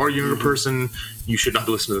 if you are a younger person, you should not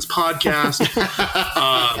be listening to this podcast.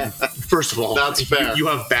 First of all, that's fair. You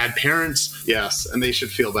have bad parents. Yes, and they should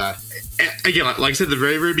feel bad. And again, like I said at the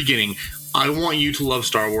very, very beginning, I want you to love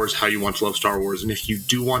Star Wars how you want to love Star Wars. And if you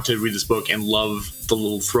do want to read this book and love the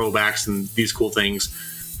little throwbacks and these cool things,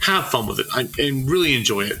 have fun with it and really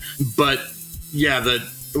enjoy it. But yeah,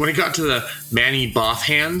 when it got to the Manny Both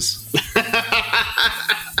hands,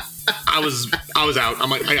 I was out. I'm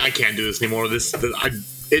like, I can't do this anymore.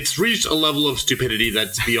 It's reached a level of stupidity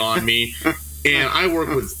that's beyond me. And I work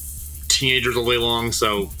with teenagers all day long,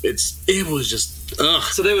 so it was just ugh.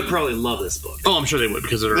 So they would probably love this book. Oh, I'm sure they would,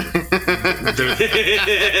 because they're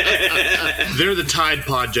the Tide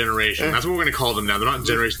Pod generation. That's what we're going to call them now. They're not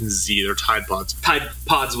Generation Z. They're Tide Pods. Tide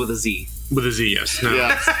Pods with a Z. With a Z, yes. No.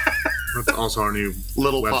 Yeah. That's also our new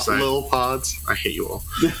website. Little Pods. I hate you all.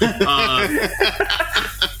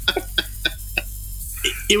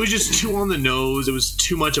 It was just too on the nose. It was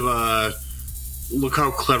too much of a look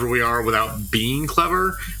how clever we are without being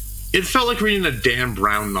clever. It felt like reading a Dan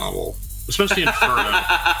Brown novel, especially Inferno.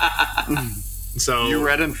 So you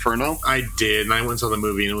read Inferno? I did, and I went and saw the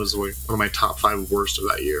movie, and it was like one of my top 5 worst of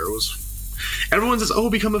that year. It was. Everyone says, "Oh,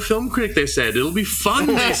 become a film critic." They said it'll be fun.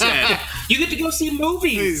 They said you get to go see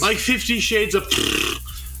movies like 50 Shades of.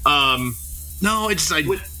 No, it's like.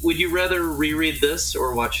 Would you rather reread this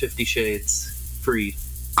or watch 50 Shades free?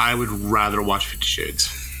 I would rather watch 50 Shades.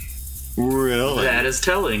 Really? That is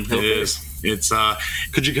telling. It is. It's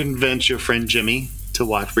Could you convince your friend Jimmy to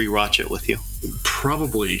rewatch it with you?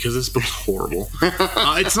 Probably, because this book's horrible.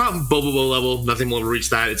 It's not Bobobo level. Nothing will ever reach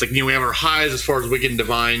that. It's like, we have our highs as far as Wicked and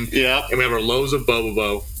Divine. Yeah. And we have our lows of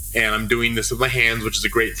Bobobo. And I'm doing this with my hands, which is a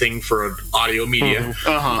great thing for an audio media.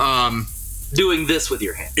 Doing this with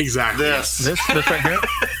your hand. Exactly. This right here?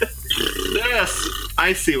 This.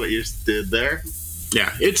 I see what you did there.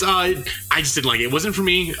 Yeah, it's I just didn't like it. It wasn't for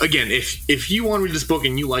me. Again, if you want to read this book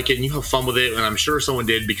and you like it and you have fun with it, and I'm sure someone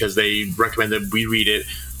did because they recommended we read it,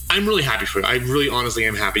 I'm really happy for you. I really honestly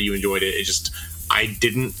am happy you enjoyed it. It just I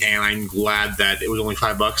didn't, and I'm glad that it was only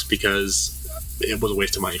 $5 because it was a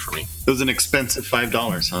waste of money for me. It was an expensive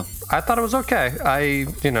 $5, huh? I thought it was okay. I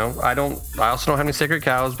also don't have any sacred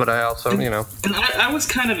cows, but I also, And I was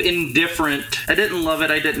kind of indifferent. I didn't love it.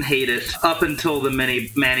 I didn't hate it up until the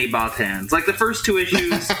Manny Both hands. Like the first 2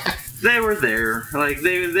 issues, they were there. Like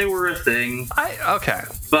they were a thing. Okay.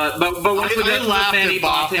 But once we got laughed Manny at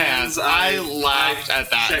Both hands, I laughed at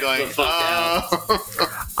that. Going,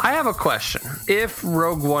 I have a question. If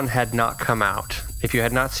Rogue One had not come out, if you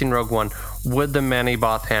had not seen Rogue One, would the Manny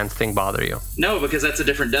Both hands thing bother you? No, because that's a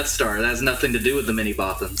different Death Star. That has nothing to do with the Mini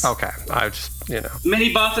Bothans. Okay, I just,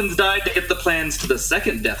 Mini Bothans died to get the plans to the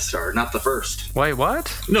second Death Star, not the first. Wait,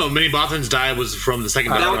 what? No, Mini Bothans died was from the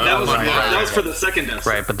second Death Star. That was for the second Death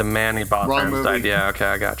Star. Right, but the Manny Both hands died. Yeah, okay,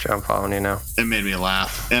 I got you. I'm following you now. It made me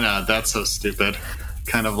laugh. And that's so stupid.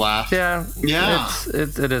 Kind of laugh. Yeah.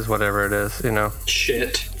 It is whatever it is,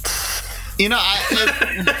 Shit.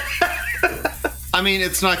 I mean,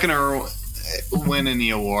 it's not going to win any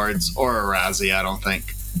awards or a Razzie, I don't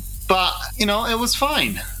think. But, it was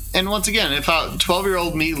fine. And once again, if a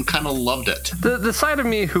 12-year-old me kind of loved it. The side of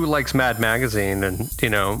me who likes Mad Magazine and,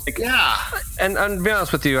 yeah. And to be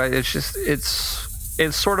honest with you,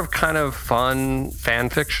 it's sort of kind of fun fan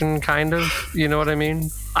fiction, kind of. You know what I mean?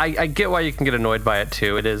 I get why you can get annoyed by it,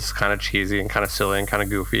 too. It is kind of cheesy and kind of silly and kind of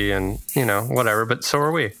goofy and, whatever. But so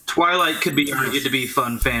are we. Twilight could be argued to be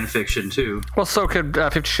fun fan fiction, too. Well, so could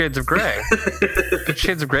 50 Shades of Grey. 50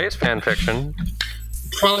 Shades of Grey is fan fiction.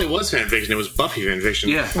 Twilight was fan fiction. It was Buffy fan fiction.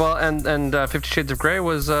 Yeah. Well, and 50 Shades of Grey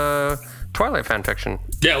was Twilight fan fiction.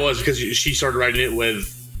 Yeah, it was, because she started writing it with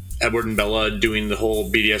Edward and Bella doing the whole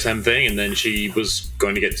BDSM thing, and then she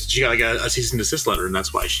got like a cease and desist letter, and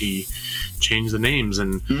that's why she changed the names.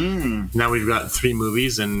 And now we've got 3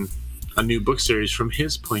 movies and a new book series from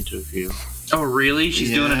his point of view. Oh, really?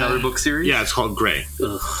 She's doing another book series? Yeah, it's called Grey.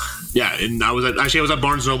 Ugh. Yeah, and I was at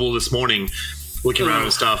Barnes & Noble this morning looking around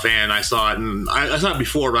and stuff, and I saw it, and I saw it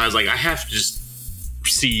before, but I was like, I have to just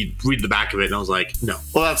read the back of it, and I was like, no.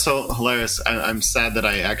 Well, that's so hilarious. I'm sad that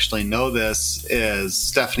I actually know this. Is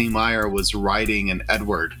Stephanie Meyer was writing an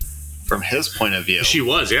Edward from his point of view. She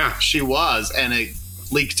was, yeah. She was, and it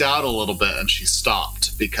leaked out a little bit, and she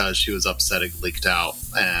stopped because she was upset it leaked out,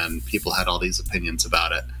 and people had all these opinions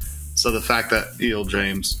about it. So the fact that Neil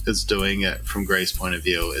James is doing it from Gray's point of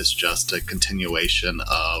view is just a continuation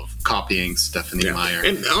of copying Stephanie Meyer.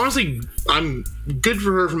 And honestly, I'm good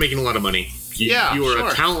for her for making a lot of money. You are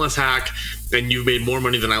a talentless hack, and you've made more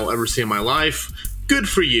money than I will ever see in my life. Good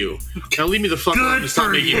for you. Now leave me the fuck alone and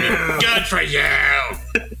stop making me. Good for you.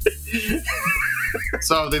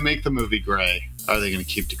 So they make the movie Grey. Are they going to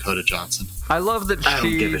keep Dakota Johnson? I love that I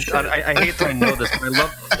hate that I know this, but I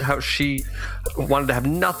love how she wanted to have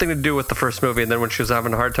nothing to do with the first movie, and then when she was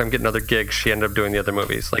having a hard time getting other gigs, she ended up doing the other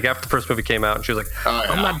movies. Like, after the first movie came out, and she was like,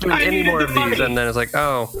 I'm not doing any more of these, and then it's like,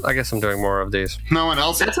 oh, I guess I'm doing more of these. No one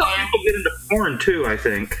else. That's how people get into porn, too, I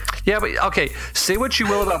think. Yeah, but, okay, say what you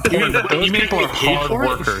will about porn, but those people are hard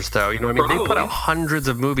workers, though. You know what I mean? They put out hundreds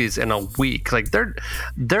of movies in a week. Like, they're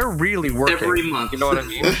really working. Every month. You know what I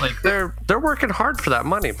mean? Like, they're working hard for that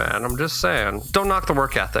money, man. I'm just saying. Don't knock the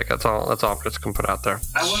work ethic. That's all I'm just going to put out there.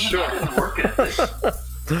 I wasn't knocking the work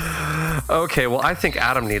ethic. Okay, well, I think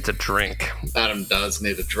Adam needs a drink. Adam does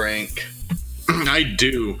need a drink. I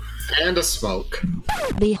do. And a smoke.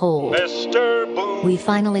 Behold, we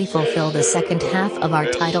finally fulfill the second half of our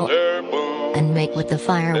title and make with the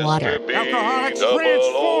fire water. Alcoholics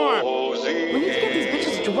transform! We need to get these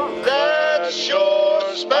bitches drunk. That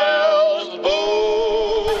sure smells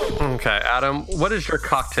boo! Okay, Adam, what is your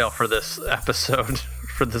cocktail for this episode,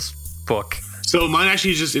 for this book? So mine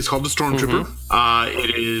actually it's called the Stormtrooper.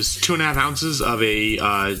 It is 2.5 ounces of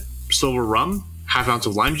a silver rum, 1/2 ounce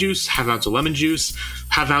of lime juice, 1/2 ounce of lemon juice,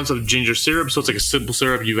 1/2 ounce of ginger syrup. So it's like a simple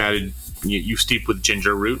syrup you steep with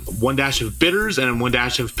ginger root. 1 dash of bitters and 1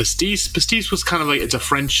 dash of pastis. Pastis was kind of like, it's a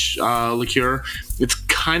French liqueur. It's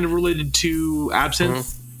kind of related to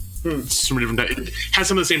absinthe. It's from a different type. It has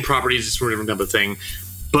some of the same properties. It's from a different type of thing.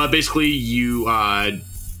 But basically, you add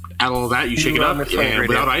all of that. You shake it up and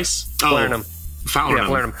without ice. Falernum.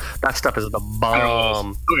 Falernum. That stuff is the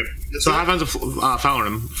bomb. Okay. So 1/2 ounce of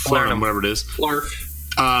falernum, whatever it is.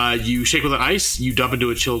 You shake without ice. You dump into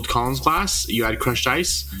a chilled Collins glass. You add crushed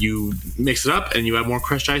ice. You mix it up, and you add more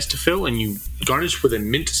crushed ice to fill, and you garnish with a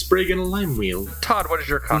mint sprig and a lime wheel. Todd, what is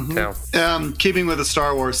your cocktail? Keeping with the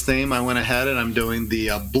Star Wars theme, I went ahead and I'm doing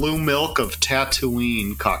the Blue Milk of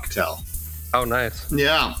Tatooine cocktail. Oh, nice.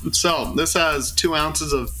 Yeah. So this has 2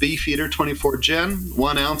 ounces of Beefeater 24 gin,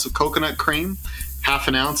 1 ounce of coconut cream,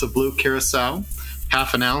 1/2 ounce of blue curacao,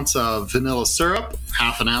 1/2 ounce of vanilla syrup,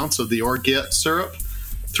 1/2 ounce of the orgeat syrup,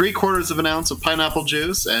 3/4 ounce of pineapple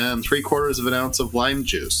juice, and 3/4 ounce of lime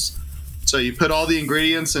juice. So you put all the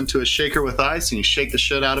ingredients into a shaker with ice, and you shake the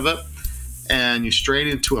shit out of it, and you strain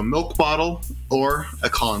it into a milk bottle or a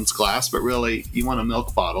Collins glass, but really you want a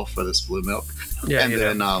milk bottle for this blue milk. Yeah, and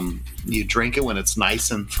then you drink it when it's nice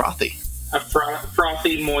and frothy. A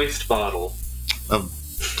frothy, moist bottle of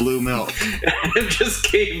blue milk. It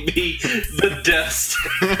just gave me the death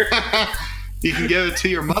stare. You can give it to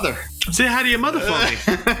your mother. Say hi to your mother for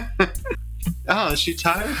me. Oh, is she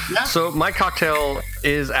tired? Yeah. So my cocktail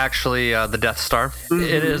is actually the Death Star.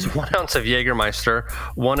 It is 1 ounce of Jägermeister,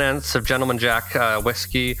 1 ounce of Gentleman Jack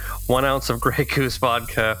whiskey, 1 ounce of Grey Goose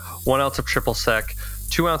vodka, 1 ounce of Triple Sec,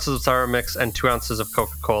 2 ounces of sour mix, and 2 ounces of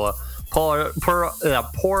Coca-Cola.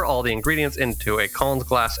 Pour all the ingredients into a Collins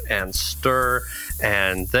glass and stir,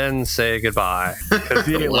 and then say goodbye. Because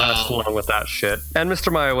you ain't last long with that shit. And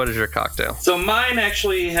Mr. Maya, what is your cocktail? So mine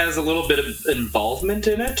actually has a little bit of involvement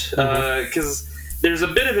in it, because there's a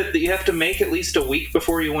bit of it that you have to make at least a week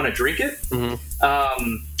before you want to drink it.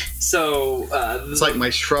 It's like my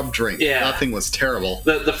shrub drink. Yeah. Nothing was terrible.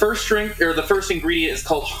 The first drink, or the first ingredient, is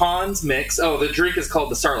called Hans Mix. Oh, the drink is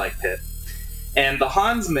called the Starlight Pit. And the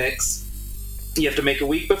Hans Mix, you have to make a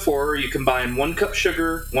week before. You combine 1 cup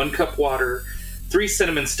sugar, 1 cup water, 3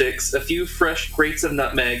 cinnamon sticks, a few fresh grates of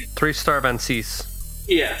nutmeg. 3-star Vancees.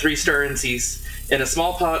 Yeah, 3-star Vancees. In a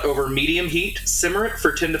small pot over medium heat, simmer it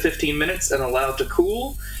for 10 to 15 minutes and allow it to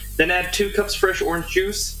cool. Then add 2 cups fresh orange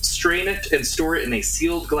juice, strain it, and store it in a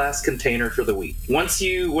sealed glass container for the week. Once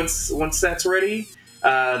that's ready,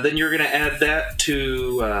 Then you're going to add that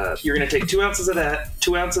to, you're going to take 2 ounces of that,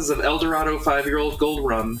 2 ounces of Eldorado 5-year-old gold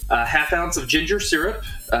rum, a half ounce of ginger syrup,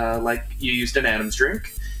 like you used in Adam's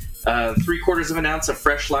drink, 3/4 of an ounce of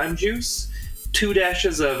fresh lime juice, 2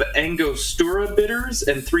 dashes of Angostura bitters,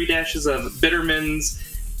 and 3 dashes of Bitterman's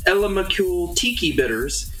Elamacule Tiki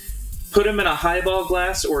bitters. Put them in a highball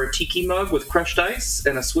glass or a tiki mug with crushed ice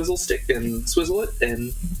and a swizzle stick, and swizzle it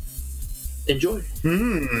and enjoy.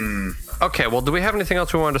 Okay, well, do we have anything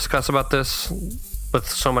else we want to discuss about this? With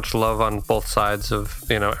so much love on both sides of,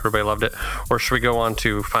 everybody loved it. Or should we go on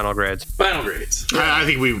to final grades? Final grades. I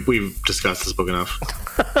think we've discussed this book enough.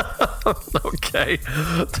 Okay.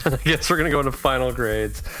 Then I guess we're going to go into final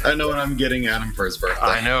grades. I know what I'm getting Adam for his birthday.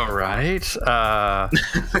 I know, right? It's going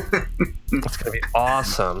to be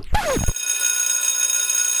awesome.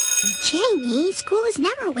 Jamie, school is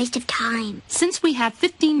never a waste of time. Since we have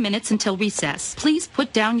 15 minutes until recess, please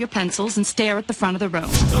put down your pencils and stare at the front of the room.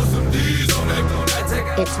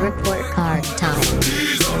 It's report card time.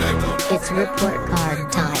 It's report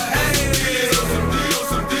card time.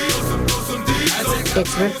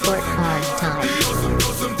 It's report card time.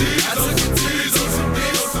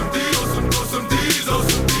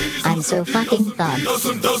 I'm so fucking fun.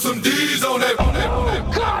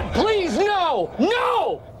 God, please, no!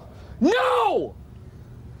 No! No!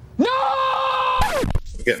 No!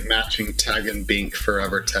 We get matching Tag and Bink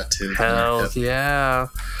forever tattoos. Hell yeah.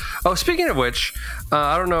 Oh, speaking of which,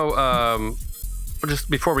 I don't know,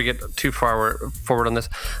 just before we get too far forward on this,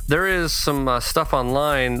 there is some stuff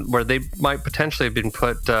online where they might potentially have been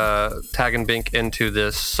put Tag and Bink into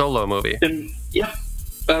this Solo movie. Yep.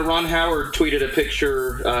 Ron Howard tweeted a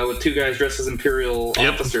picture with 2 guys dressed as Imperial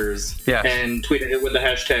officers, and tweeted it with the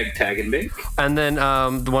hashtag Tag and Bink. And then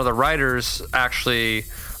one of the writers actually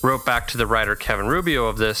wrote back to the writer Kevin Rubio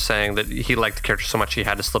of this, saying that he liked the character so much he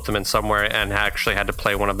had to slip them in somewhere and actually had to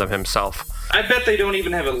play one of them himself. I bet they don't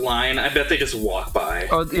even have a line. I bet they just walk by.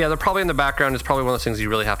 Oh, yeah, they're probably in the background. It's probably one of those things you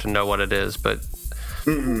really have to know what it is, but...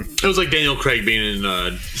 It was like Daniel Craig being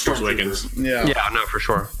in Force Awakens. Yeah, no, for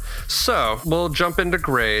sure. So, we'll jump into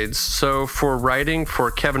grades. So, for writing for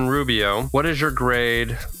Kevin Rubio, what is your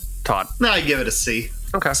grade, Todd? I give it a C.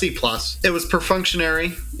 Okay. C+. It was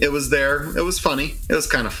perfunctionary. It was there. It was funny. It was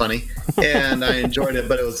kind of funny. And I enjoyed it,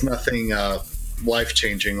 but it was nothing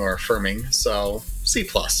life-changing or affirming. So, C+.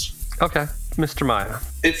 Okay. Mr. Maya.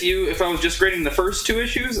 If I was just grading the first 2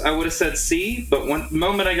 issues, I would have said C, but one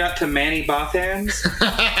moment I got to Manny Bothans,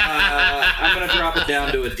 I'm going to drop it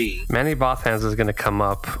down to a D. Manny Bothans is going to come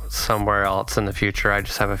up somewhere else in the future. I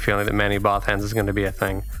just have a feeling that Manny Bothans is going to be a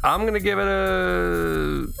thing. I'm going to give it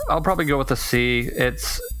I'll probably go with a C.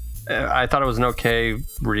 I thought it was an okay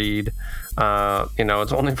read.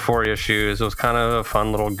 It's only 4 issues. It was kind of a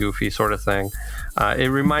fun little goofy sort of thing.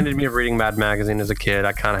 It reminded me of reading Mad Magazine as a kid.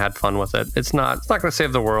 I kind of had fun with it. It's not going to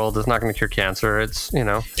save the world. It's not going to cure cancer. It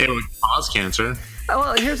would cause cancer.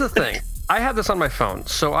 Well, here's the thing. I had this on my phone,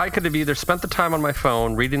 so I could have either spent the time on my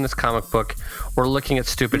phone reading this comic book or looking at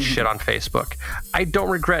stupid shit on Facebook. I don't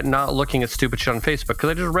regret not looking at stupid shit on Facebook because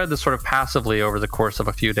I just read this sort of passively over the course of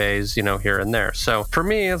a few days, here and there. So for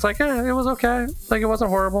me, it's like, it was okay. Like, it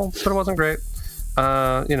wasn't horrible, but it wasn't great.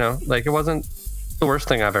 It wasn't the worst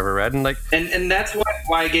thing I've ever read. And that's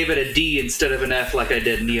why I gave it a D instead of an F like I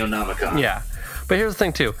did Neonomicon. Yeah. But here's the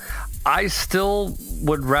thing, too. I still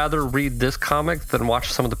would rather read this comic than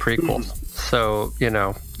watch some of the prequels. So,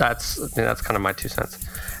 that's kind of my 2 cents.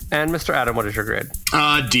 And Mr. Adam, what is your grade?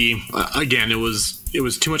 D. Again, it was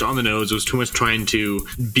too much on the nose. It was too much trying to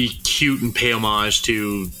be cute and pay homage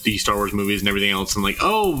to the Star Wars movies and everything else. And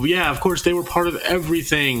oh, yeah, of course, they were part of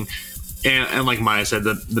everything. And like Maya said,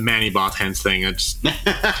 the Manny Bothans thing,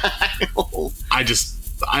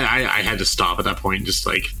 I had to stop at that point and just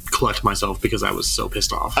collect myself because I was so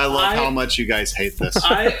pissed off. I love how much you guys hate this.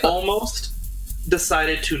 I almost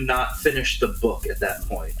decided to not finish the book at that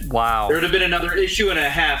point. Wow. There would have been another issue and a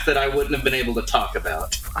half that I wouldn't have been able to talk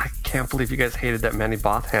about. I can't believe you guys hated that Manny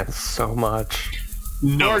Bothans so much.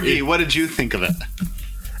 Porgy, what did you think of it?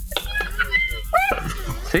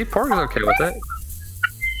 See, Porgy's okay with it.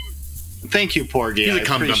 Thank you, Porgy. He's a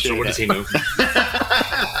cum dumpster. What does he know?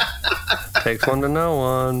 Takes one to know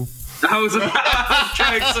one. I was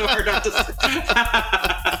trying so hard not to say.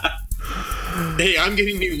 Hey, I'm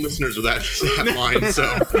getting new listeners with that line,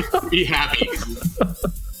 so be happy.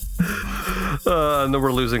 And then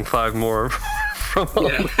we're losing 5 more from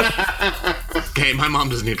Okay, my mom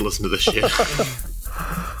doesn't need to listen to this shit.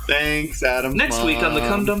 Thanks, Adam. Next week on the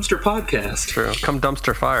Cum Dumpster Podcast. True. Cum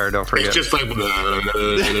Dumpster Fire, don't forget. It's just like...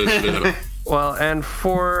 Well, and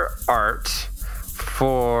for art,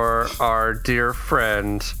 for our dear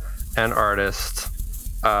friend and artist,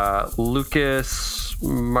 Lucas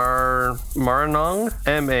Marangon, Marangon.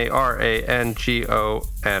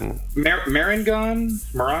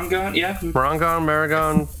 Marangon, yeah.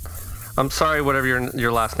 Marangon. I'm sorry, whatever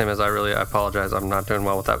your last name is. I apologize. I'm not doing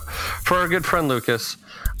well with that. For our good friend Lucas,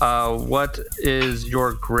 what is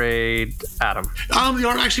your grade, Adam? The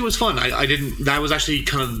art actually was fun. I didn't. That was actually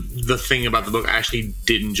kind of the thing about the book I actually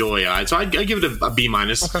did enjoy. So I give it a B-.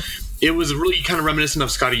 Okay. It was really kind of reminiscent of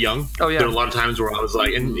Scotty Young. Oh, yeah. There were a lot of times where I was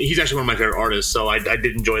like, and he's actually one of my favorite artists, so I did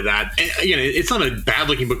enjoy that. And again, it's not a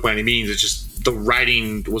bad-looking book by any means. It's just the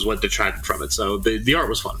writing was what detracted from it. So the art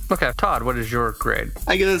was fun. Okay. Todd, what is your grade?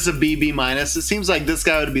 I give this a B-. It seems like this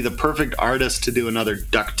guy would be the perfect artist to do another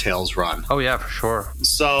DuckTales run. Oh, yeah, for sure.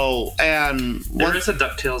 So, and... There is a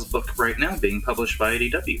DuckTales book right now being published by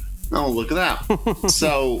IDW. Oh, look at that.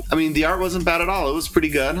 So, I mean, the art wasn't bad at all. It was pretty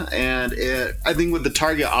good. And I think with the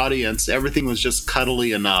target audience, everything was just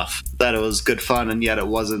cuddly enough that it was good fun, and yet it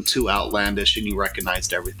wasn't too outlandish and you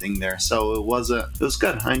recognized everything there. So it was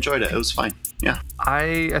good. I enjoyed it. It was fine. Yeah.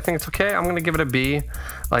 I think it's okay. I'm going to give it a B.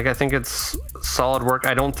 I think it's solid work.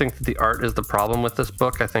 I don't think that the art is the problem with this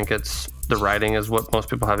book. I think it's the writing is what most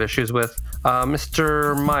people have issues with.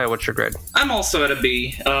 Mr. Maya, what's your grade? I'm also at a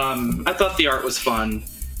B. I thought the art was fun.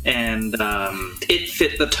 And it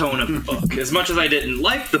fit the tone of the book. As much as I didn't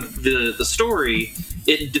like the story,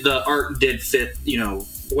 the art did fit,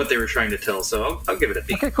 what they were trying to tell. So I'll give it a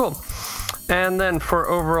B. Okay, cool. And then for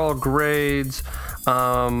overall grades,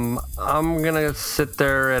 I'm gonna sit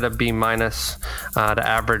there at a B- to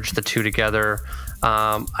average the two together.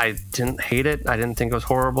 I didn't hate it. I didn't think it was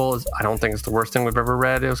horrible. I don't think it's the worst thing we've ever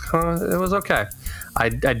read. It was okay. I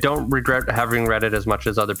don't regret having read it as much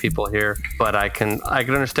as other people here, but I can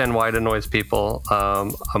understand why it annoys people.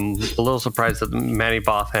 I'm a little surprised that Manny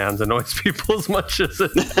Bothands annoys people as much as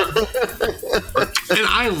it does. And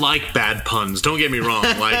I like bad puns. Don't get me wrong.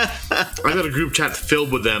 I got a group chat filled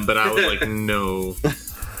with them, but I was like, no.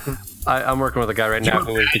 I'm working with a guy right now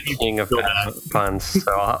who is the king of bad puns.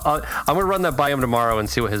 So I'm going to run that by him tomorrow and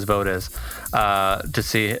see what his vote is to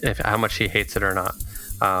see how much he hates it or not.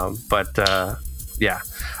 Yeah.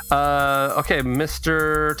 Okay,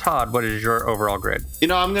 Mr. Todd, what is your overall grade?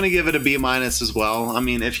 I'm going to give it a B- as well. I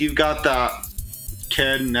mean, if you've got that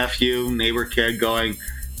kid, nephew, neighbor kid going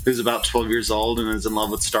who's about 12 years old and is in love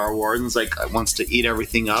with Star Wars and is wants to eat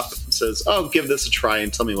everything up and says, oh, give this a try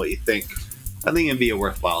and tell me what you think. I think it'd be a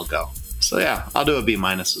worthwhile go. So yeah, I'll do a B-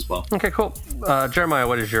 as well. Okay, cool. Jeremiah,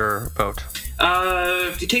 what is your vote?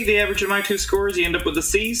 If you take the average of my two scores, you end up with a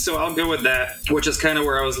C, so I'll go with that, which is kind of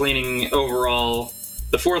where I was leaning overall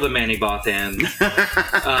before the Manny Bothan.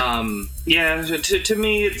 Yeah, to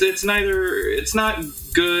me, it's not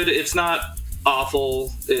good, it's not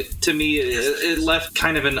awful. To me, it left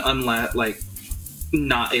kind of an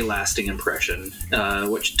not a lasting impression,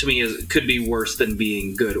 which to me could be worse than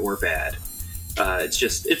being good or bad.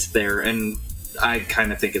 It's there, and I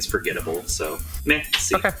kind of think it's forgettable. So,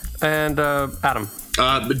 C. Okay, and Adam.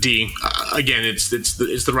 D. Again, it's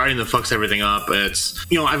the writing that fucks everything up. It's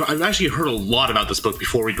I've actually heard a lot about this book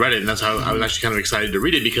before we read it, and that's how I was actually kind of excited to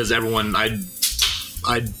read it because everyone I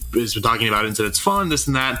was talking about it and said it's fun, this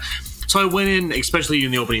and that. So I went in, especially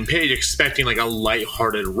in the opening page, expecting a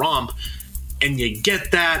lighthearted romp, and you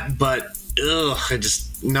get that, but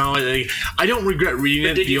I don't regret reading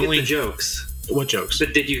it. Did you get the jokes? What jokes?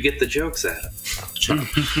 But did you get the jokes at it? Shut up.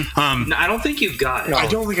 No, I don't think you got it. I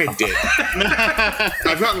don't think I did.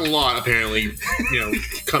 I've gotten a lot, apparently,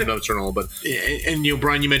 come notes and all. But and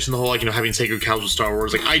Brian, you mentioned the whole having sacred cows with Star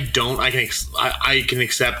Wars. I don't. I can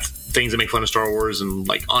accept things that make fun of Star Wars and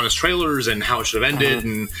honest trailers and how it should have ended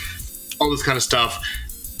and all this kind of stuff.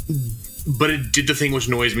 But it did the thing which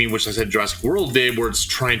annoys me, which I said Jurassic World did, where it's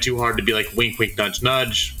trying too hard to be wink, wink, nudge,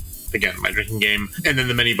 nudge. Again, my drinking game. And then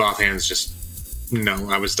the Manny Bothands just... No,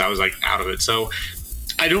 I was out of it. So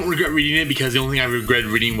I don't regret reading it because the only thing I regret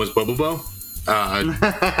reading was Bobobo.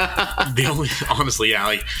 Honestly,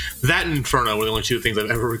 yeah, that and Inferno were the only two things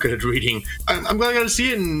I've ever regretted reading. I'm glad I got to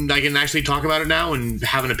see it and I can actually talk about it now and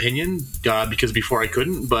have an opinion because before I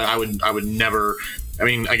couldn't. But I would never. I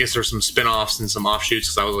mean, I guess there's some spin-offs and some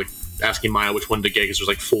offshoots because I was asking Maya which one to get because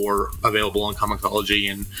there's 4 available on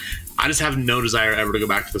Comixology, and I just have no desire ever to go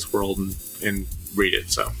back to this world and read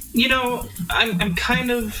it. So I'm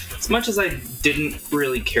kind of, as much as I didn't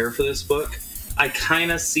really care for this book, I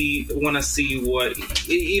kind of want to see what,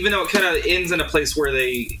 even though it kind of ends in a place where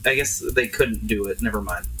I guess they couldn't do it. Never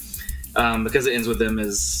mind, because it ends with them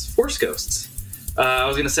as Force ghosts. I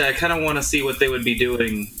was gonna say I kind of want to see what they would be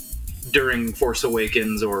doing during Force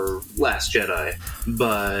Awakens or Last Jedi,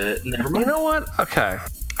 but never mind. You know what? Okay.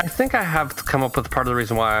 I think I have come up with part of the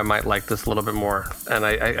reason why I might like this a little bit more, and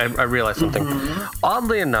I realized something.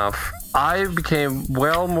 Oddly enough, I became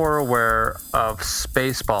well more aware of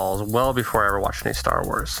Spaceballs well before I ever watched any Star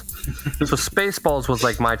Wars. So Spaceballs was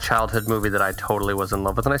like my childhood movie that I totally was in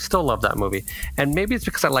love with, and I still love that movie. And maybe it's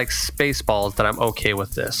because I like Spaceballs that I'm okay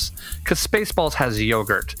with this. Because Spaceballs has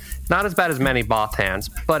yogurt. Not as bad as many Bothans,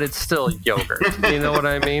 but it's still yogurt. You know what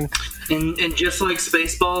I mean? And just like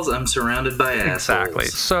Spaceballs, I'm surrounded by assholes. Exactly.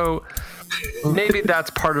 So maybe that's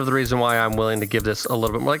part of the reason why I'm willing to give this a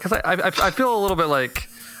little bit more. Because I feel a little bit like...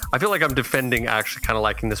 I feel like I'm defending actually kind of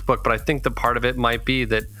liking this book, but I think the part of it might be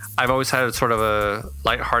that I've always had sort of a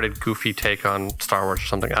lighthearted, goofy take on Star Wars or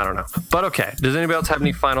something. I don't know. But okay, does anybody else have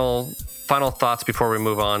any final thoughts before we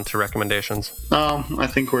move on to recommendations? I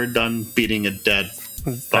think we're done beating a dead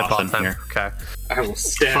Bothan here. Okay. I will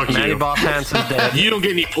stab you. Manny Bothans is dead. You don't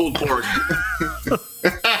get any pulled pork.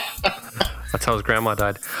 That's how his grandma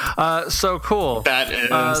died. So cool. That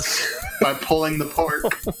is by pulling the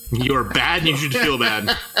pork. You're bad and you should feel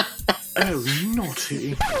bad. Oh,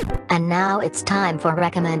 naughty. And now it's time for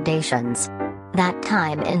recommendations. That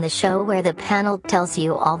time in the show where the panel tells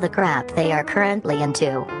you all the crap they are currently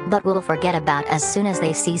into, but will forget about as soon as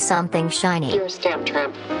they see something shiny. You're a stamp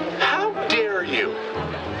tramp. How dare you?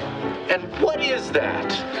 And what is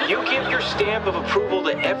that? You give your stamp of approval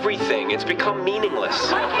to everything. It's become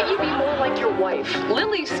meaningless. Why can't you be more like your wife?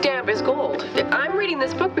 Lily's stamp is gold. I'm reading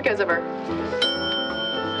this book because of her.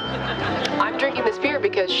 I'm drinking this beer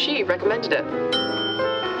because she recommended it.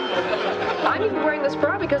 I'm even wearing this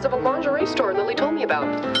bra because of a lingerie store Lily told me about.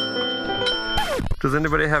 Does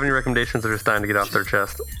anybody have any recommendations that are starting to get off their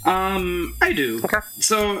chest? I do. Okay.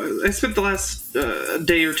 So I spent the last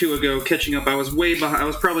day or two ago catching up. I was way behind. I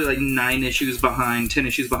was probably like 10 issues behind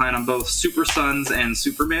on both Super Sons and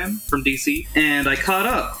Superman from DC. And I caught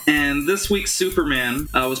up. And this week's Superman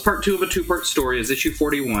was part 2 of a 2-part story. Is issue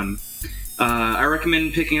 41. I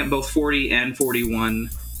recommend picking up both 40 and 41.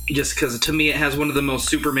 Just because, to me, it has one of the most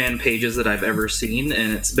Superman pages that I've ever seen,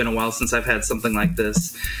 and it's been a while since I've had something like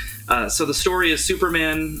this. So the story is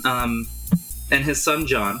Superman and his son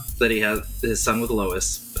John, that he has, his son with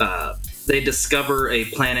Lois. They discover a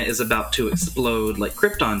planet is about to explode like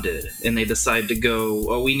Krypton did, and they decide to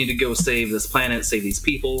go, oh, we need to go save this planet, save these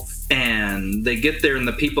people. And they get there, and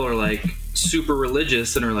the people are like super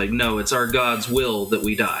religious and are like, no, it's our God's will that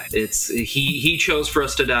we die. It's he chose for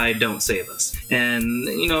us to die, don't save us. And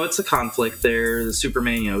it's a conflict there. The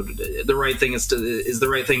Superman, the right thing is the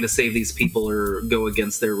right thing to save these people or go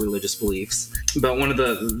against their religious beliefs. But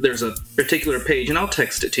there's a particular page, and I'll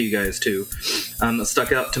text it to you guys too, that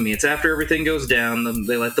stuck out to me. It's after everything goes down,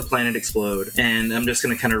 they let the planet explode, and I'm just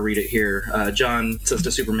going to kind of read it here. John says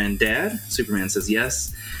to Superman, Dad? Superman says,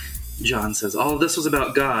 yes. John says, all of this was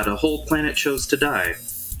about God. A whole planet chose to die.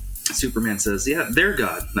 Superman says, yeah, they're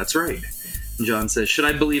God. That's right. And John says, should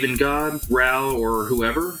I believe in God, Ral, or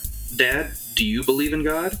whoever? Dad, do you believe in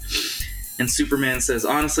God? And Superman says,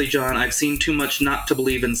 honestly, John, I've seen too much not to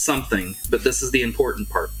believe in something, but this is the important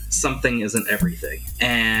part. Something isn't everything.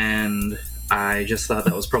 And I just thought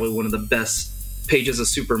that was probably one of the best pages of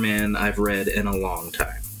Superman I've read in a long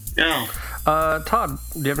time. Yeah. Todd,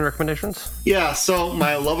 do you have any recommendations? Yeah, so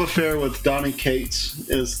my love affair with Donny Cates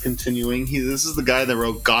is continuing. This is the guy that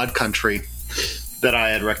wrote God Country that I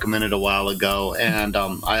had recommended a while ago, and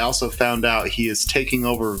I also found out he is taking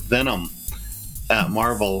over Venom at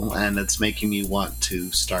Marvel, and it's making me want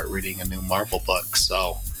to start reading a new Marvel book.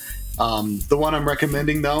 So the one I'm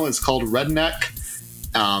recommending, though, is called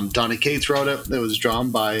Redneck. Donny Cates wrote it. It was drawn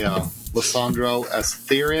by Lissandro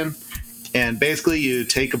Estherian. And basically, you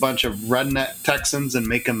take a bunch of redneck Texans and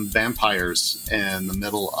make them vampires in the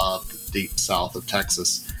middle of the deep south of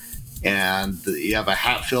Texas. And you have a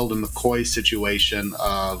Hatfield and McCoy situation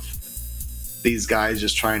of these guys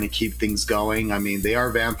just trying to keep things going. I mean, they are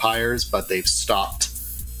vampires, but they've stopped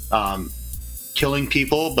killing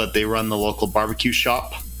people, but they run the local barbecue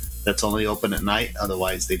shop that's only open at night.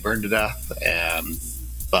 Otherwise, they burn to death.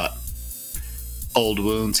 But old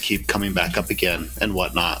wounds keep coming back up again and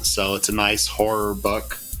whatnot. So it's a nice horror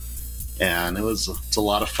book, and it's a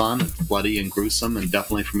lot of fun, bloody and gruesome, and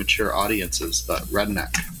definitely for mature audiences. But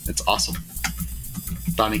Redneck, it's awesome.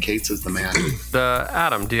 Donny Cates is the man.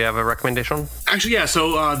 Adam, do you have a recommendation? Actually, yeah.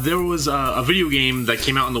 So there was a video game that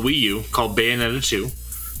came out on the Wii U called Bayonetta 2.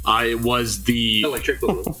 It was the electric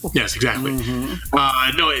boogaloo. Yes, exactly.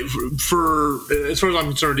 Mm-hmm. For as far as I'm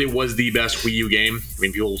concerned, it was the best Wii U game. I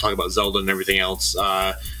mean, people will talk about Zelda and everything else.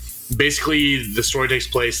 Basically, the story takes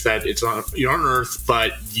place that you're on Earth,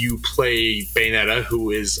 but you play Bayonetta, who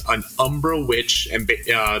is an Umbra witch, and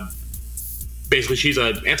basically she's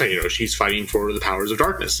an anti-hero. She's fighting for the powers of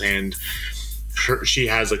darkness, and she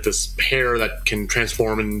has like this hair that can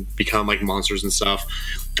transform and become like monsters and stuff.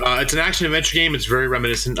 It's an action adventure game. It's very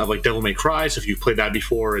reminiscent of like Devil May Cry. So if you've played that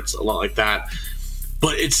before, it's a lot like that.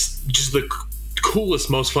 But it's just the coolest,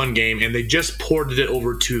 most fun game, and they just ported it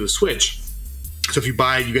over to the Switch. So if you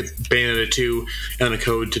buy it, you get Bayonetta 2 and a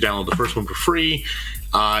code to download the first one for free.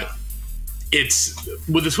 It's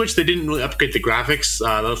with the Switch, they didn't really upgrade the graphics;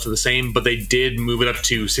 they left it the same, but they did move it up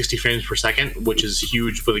to 60 frames per second, which is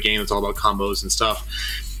huge for the game. It's all about combos and stuff.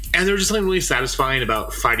 And there's just something really satisfying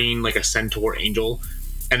about fighting like a centaur angel,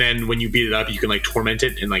 and then when you beat it up, you can like torment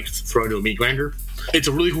it and like throw it into a meat grinder. It's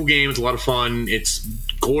a really cool game. It's a lot of fun. It's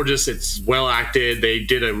gorgeous. It's well acted. They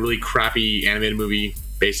did a really crappy animated movie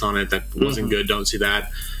based on it that wasn't good. Don't see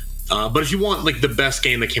that. But if you want like the best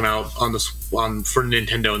game that came out for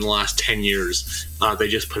Nintendo in the last 10 years, they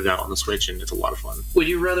just put it out on the Switch, and it's a lot of fun. Would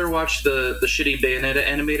you rather watch the shitty Bayonetta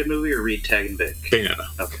animated movie or read Tag and Bake? Bayonetta.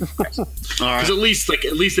 Okay. All right. Because at least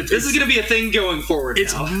it's this is going to be a thing going forward.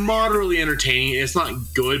 It's moderately entertaining. It's not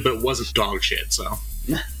good, but it wasn't dog shit. So,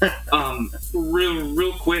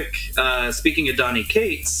 real quick. Speaking of Donny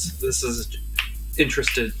Cates, this is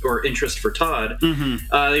interest for Todd.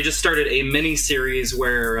 They just started a mini series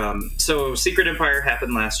where so Secret Empire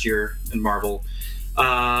happened last year in Marvel,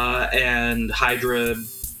 and Hydra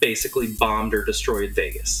basically bombed or destroyed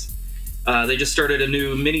Vegas. They just started a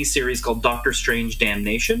new mini series called Doctor Strange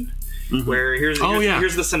Damnation, where here's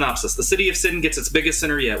the synopsis. The City of Sin gets its biggest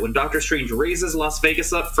sinner yet. When Doctor Strange raises Las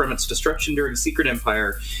Vegas up from its destruction during Secret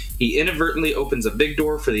Empire, he inadvertently opens a big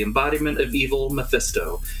door for the embodiment of evil,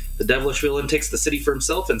 Mephisto. The devilish villain takes the city for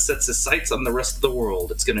himself and sets his sights on the rest of the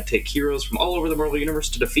world. It's going to take heroes from all over the Marvel Universe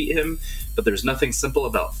to defeat him, but there's nothing simple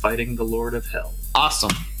about fighting the Lord of Hell.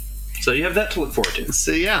 Awesome. So you have that to look forward to.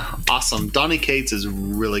 So yeah, awesome. Donny Cates is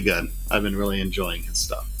really good. I've been really enjoying his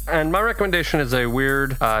stuff. And my recommendation is a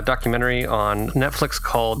weird documentary on Netflix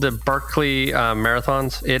called the Berkeley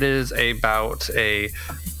Marathons. It is about a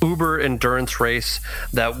Uber endurance race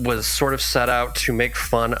that was sort of set out to make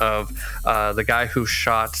fun of the guy who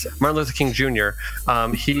shot Martin Luther King Jr.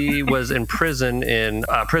 He was in prison in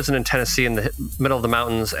Tennessee in the middle of the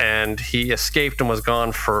mountains, and he escaped and was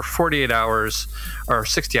gone for 48 hours or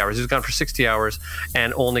 60 hours. He was gone for 60 hours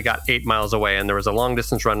and only got 8 miles away. And there was a long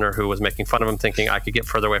distance runner who was making fun of him, thinking I could get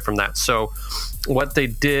further away from that. So what they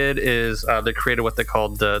did is they created what they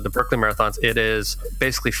called the Berkeley Marathons. It is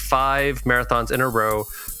basically 5 marathons in a row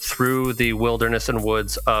through the wilderness and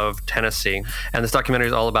woods of Tennessee. And this documentary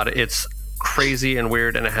is all about it. It's crazy and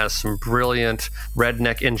weird, and it has some brilliant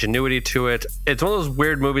redneck ingenuity to it. It's one of those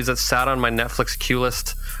weird movies that sat on my Netflix queue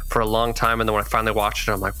list for a long time, and then when I finally watched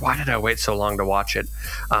it, I'm like, why did I wait so long to watch it?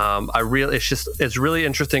 It's really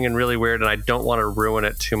interesting and really weird, and I don't want to ruin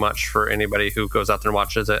it too much for anybody who goes out there and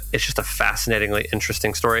watches it. It's just a fascinatingly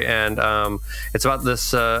interesting story, and it's about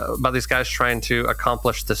these guys trying to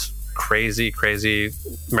accomplish this crazy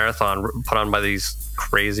marathon put on by these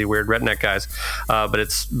crazy weird redneck guys, but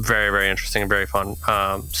it's very, very interesting and very fun.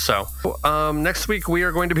 So next week we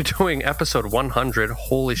are going to be doing episode 100.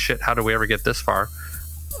 Holy shit, how did we ever get this far?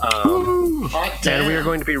 And we are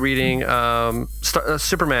going to be reading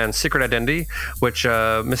Superman's Secret Identity, which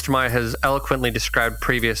Mr. Maya has eloquently described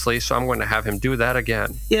previously, so I'm going to have him do that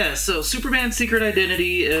again. Yeah, so Superman's Secret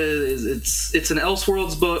Identity it's an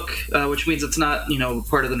Elseworlds book, which means it's not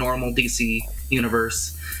part of the normal DC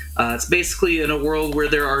universe. It's basically in a world where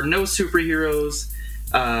there are no superheroes,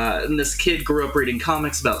 and this kid grew up reading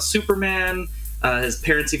comics about Superman. His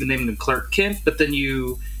parents even named him Clark Kent, but then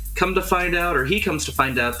he comes to find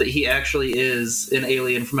out that he actually is an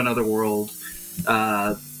alien from another world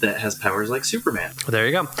that has powers like Superman. There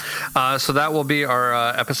you go. So that will be our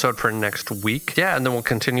episode for next week. Yeah, and then we'll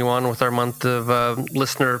continue on with our month of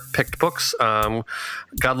listener-picked books.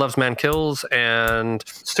 God Loves, Man Kills, and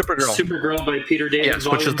Supergirl. Supergirl by Peter David. Yes,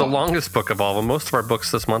 which is the longest book of all of them. Most of our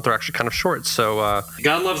books this month are actually kind of short. So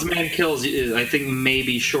God Loves, Man Kills, I think,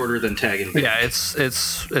 maybe shorter than Tag and Bake. Yeah,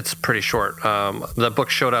 it's pretty short. The book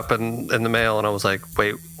showed up in the mail, and I was like,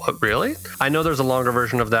 wait, what, really? I know there's a longer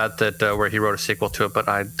version of that where he wrote a sequel to it, but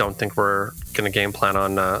I don't think we're going to game plan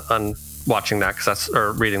on watching that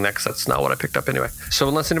or reading that, because that's not what I picked up anyway. So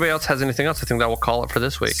unless anybody else has anything else, I think that will call it for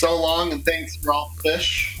this week. So long, and thanks for all the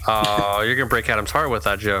fish. Oh, you're going to break Adam's heart with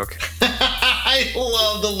that joke. I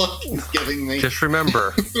love the look he's giving me. Just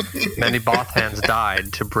remember, many Bothans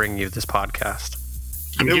died to bring you this podcast.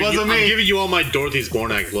 I'm giving you all my Dorothy's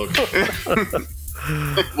Bornak look.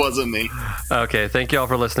 It wasn't me. Okay, thank you all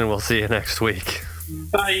for listening. We'll see you next week.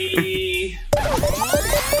 Bye.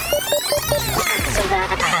 So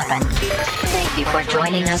that happen. Thank you for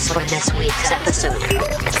joining us for this week's episode.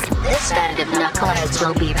 This band of knuckleheads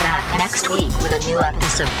will be back next week with a new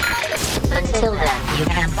episode. Until then, you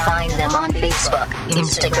can find them on Facebook,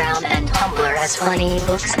 Instagram, and Tumblr as Funny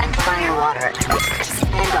Books and Firewater,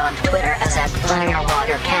 and on Twitter as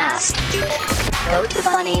 @FirewaterCast. Go to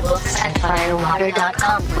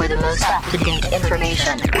funnybooksandfirewater.com for the most up-to-date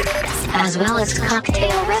information, as well as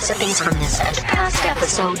cocktail recipes from this and past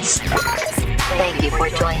episodes. Thank you for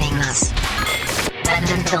joining us. And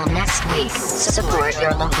until next week, support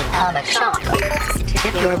your local comic shop,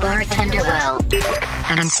 tip your bartender well,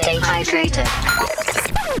 and stay hydrated.